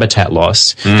example, from habitat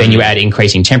loss, then you add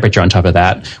increasing temperature on top of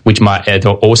that, which might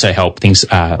also help things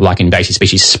like invasive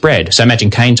species spread. So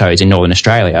imagine cane toads in northern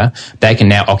Australia, they can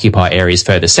now occupy areas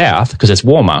further south because it's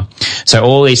warmer. So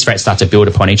all these threats start to build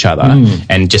upon each other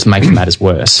and just make matters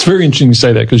worse. It's very interesting you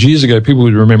say that, because years ago, people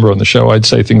would remember on the show, I'd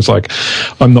say things like,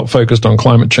 I'm not focused on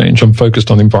climate change, I'm focused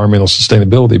on environmental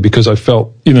sustainability, because I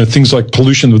felt, things like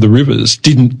pollution of the rivers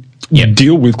didn't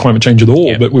deal with climate change at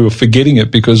all, but we were forgetting it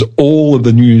because all of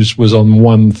the news was on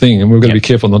one thing, and we've got to be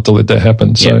careful not to let that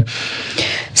happen. So,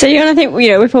 I think,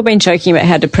 we've all been joking about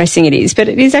how depressing it is, but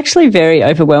it is actually very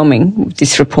overwhelming,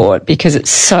 this report, because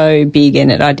it's so big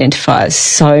and it identifies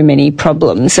so many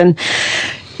problems. And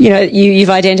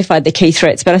you've identified the key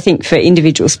threats, but I think for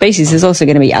individual species, there's also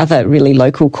going to be other really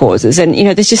local causes. And,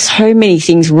 there's just so many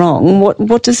things wrong.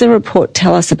 What does the report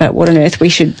tell us about what on earth we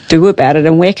should do about it,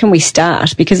 and where can we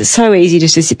start? Because it's so easy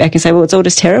just to sit back and say, well, it's all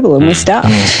just terrible, and we're stuck.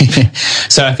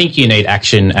 So I think you need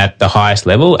action at the highest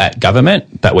level, at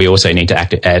government, but we also need to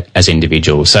act as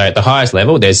individuals. So at the highest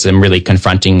level, there's some really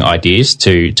confronting ideas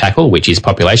to tackle, which is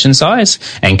population size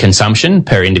and consumption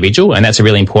per individual. And that's a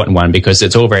really important one, because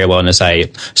it's all very well to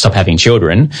say, stop having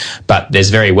children, but there's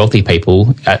very wealthy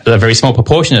people, a very small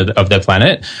proportion of the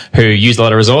planet, who use a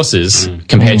lot of resources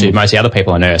compared to most of the other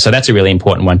people on Earth. So that's a really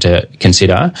important one to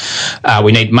consider.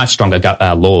 We need much stronger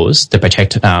laws to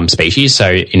protect species. So,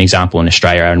 an example, in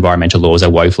Australia, our environmental laws are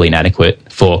woefully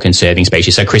inadequate for conserving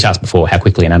species. So Chris asked before how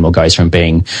quickly an animal goes from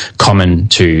being common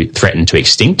to threatened to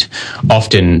extinct.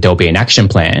 Often there'll be an action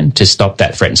plan to stop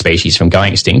that threatened species from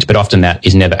going extinct, but often that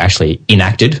is never actually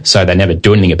enacted, so they never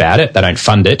do anything about it. They don't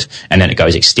fund it, and then it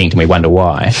goes extinct, and we wonder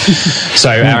why. So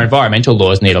our environmental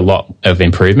laws need a lot of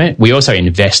improvement. We also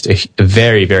invest a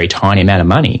very, very tiny amount of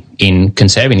money in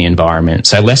conserving the environment,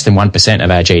 so less than 1%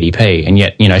 of our GDP. And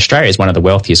yet, Australia is one of the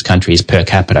wealthiest countries per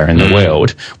capita in the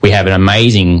world. We have an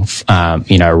amazing,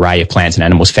 array of plants and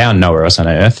animals found nowhere else on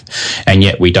Earth, and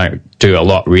yet we don't do a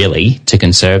lot really to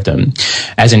conserve them.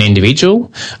 As an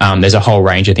individual, there's a whole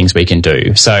range of things we can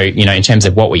do. So, in terms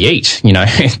of what we eat,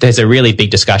 there's a really big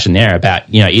discussion there about,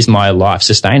 is my life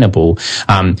sustainable?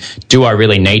 Do I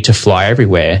really need to fly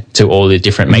everywhere to all the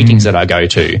different meetings that I go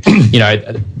to?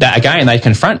 That again, they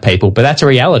confront people, but that's a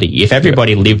reality. If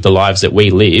everybody lived the lives that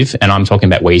we live, and I'm talking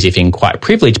about we as if in quite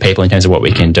privileged people in terms of what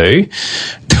we can do,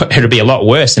 it'll be a lot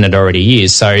worse than it already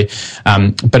is. So,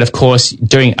 but of course,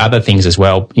 doing other things as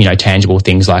well, tangible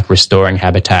things like restoring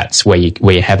habitats where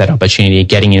you have that opportunity,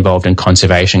 getting involved in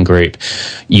conservation group.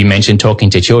 You mentioned talking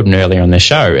to children earlier on the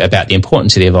show about the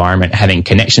importance of the environment, having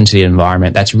connection to the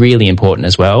environment. That's really important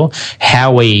as well.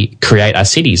 How we create our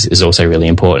cities is also really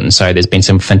important. So there's been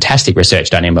some fantastic research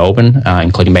done in Melbourne,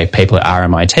 including by people at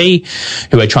RMIT,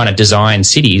 who are trying to design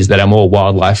cities that are more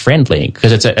wildlife friendly,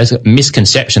 because it's a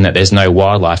misconception that there's no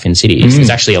wildlife in cities. There's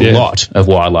actually a lot of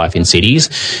wildlife in cities,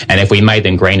 and if we made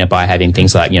them greener by having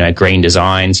things like green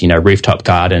designs, rooftop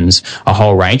gardens, a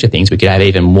whole range of things, we could have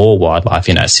even more wildlife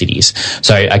in our cities.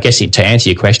 So I guess to answer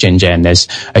your question, Jen, there's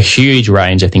a huge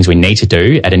range of things we need to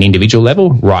do at an individual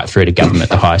level right through to government at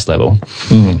the highest level.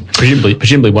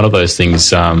 Presumably one of those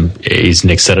things is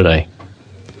next Saturday.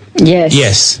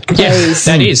 Yes.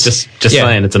 That is. Just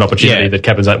saying, it's an opportunity that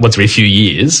happens once every few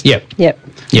years. Yep.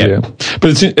 Yeah.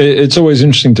 But it's always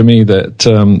interesting to me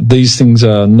that these things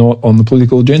are not on the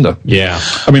political agenda. Yeah.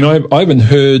 I mean, I haven't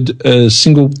heard a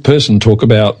single person talk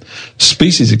about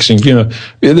species extinction.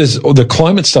 There's all the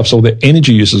climate stuff's all there,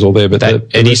 energy use is all there, but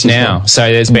it is now.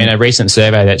 So there's been a recent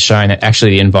survey that's shown that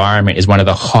actually the environment is one of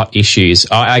the hot issues.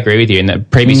 I agree with you. In the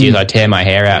previous years, I'd tear my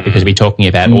hair out because we're talking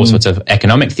about all sorts of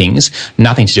economic things,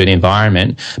 nothing to do with the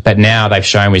environment. But now they've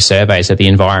shown with surveys that the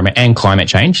environment and climate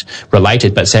change,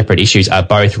 related but separate issues, are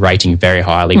both both rating very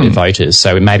highly with voters.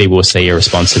 So maybe we'll see a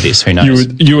response to this. Who knows?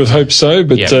 You would hope so,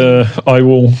 but I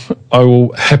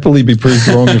will happily be proved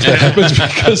wrong if that happens,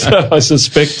 because I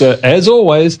suspect, as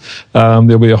always,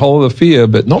 there'll be a whole lot of fear,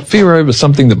 but not fear over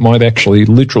something that might actually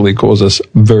literally cause us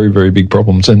very, very big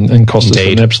problems and cost us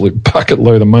an absolute bucket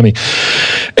load of money.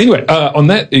 Anyway, on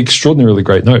that extraordinarily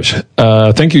great note,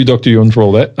 thank you, Dr. Ewan, for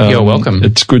all that. You're welcome.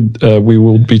 It's good. We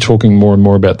will be talking more and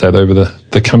more about that over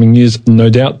the coming years, no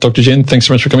doubt. Dr. Jen, thanks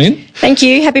so much for coming in. Thank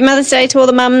you. Happy Mother's Day to all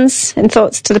the mums, and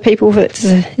thoughts to the people that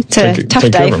it's a tough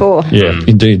day for. Yeah,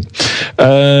 indeed.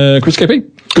 Chris KP,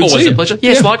 good always a pleasure.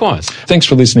 Yes, likewise. Thanks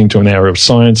for listening to An Hour of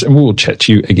Science, and we'll chat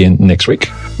to you again next week.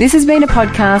 This has been a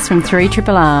podcast from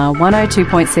 3RRR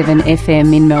 102.7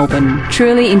 FM in Melbourne.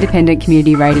 Truly independent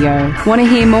community radio. Want to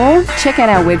hear more? Check out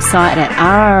our website at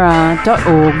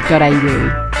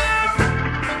rrr.org.au.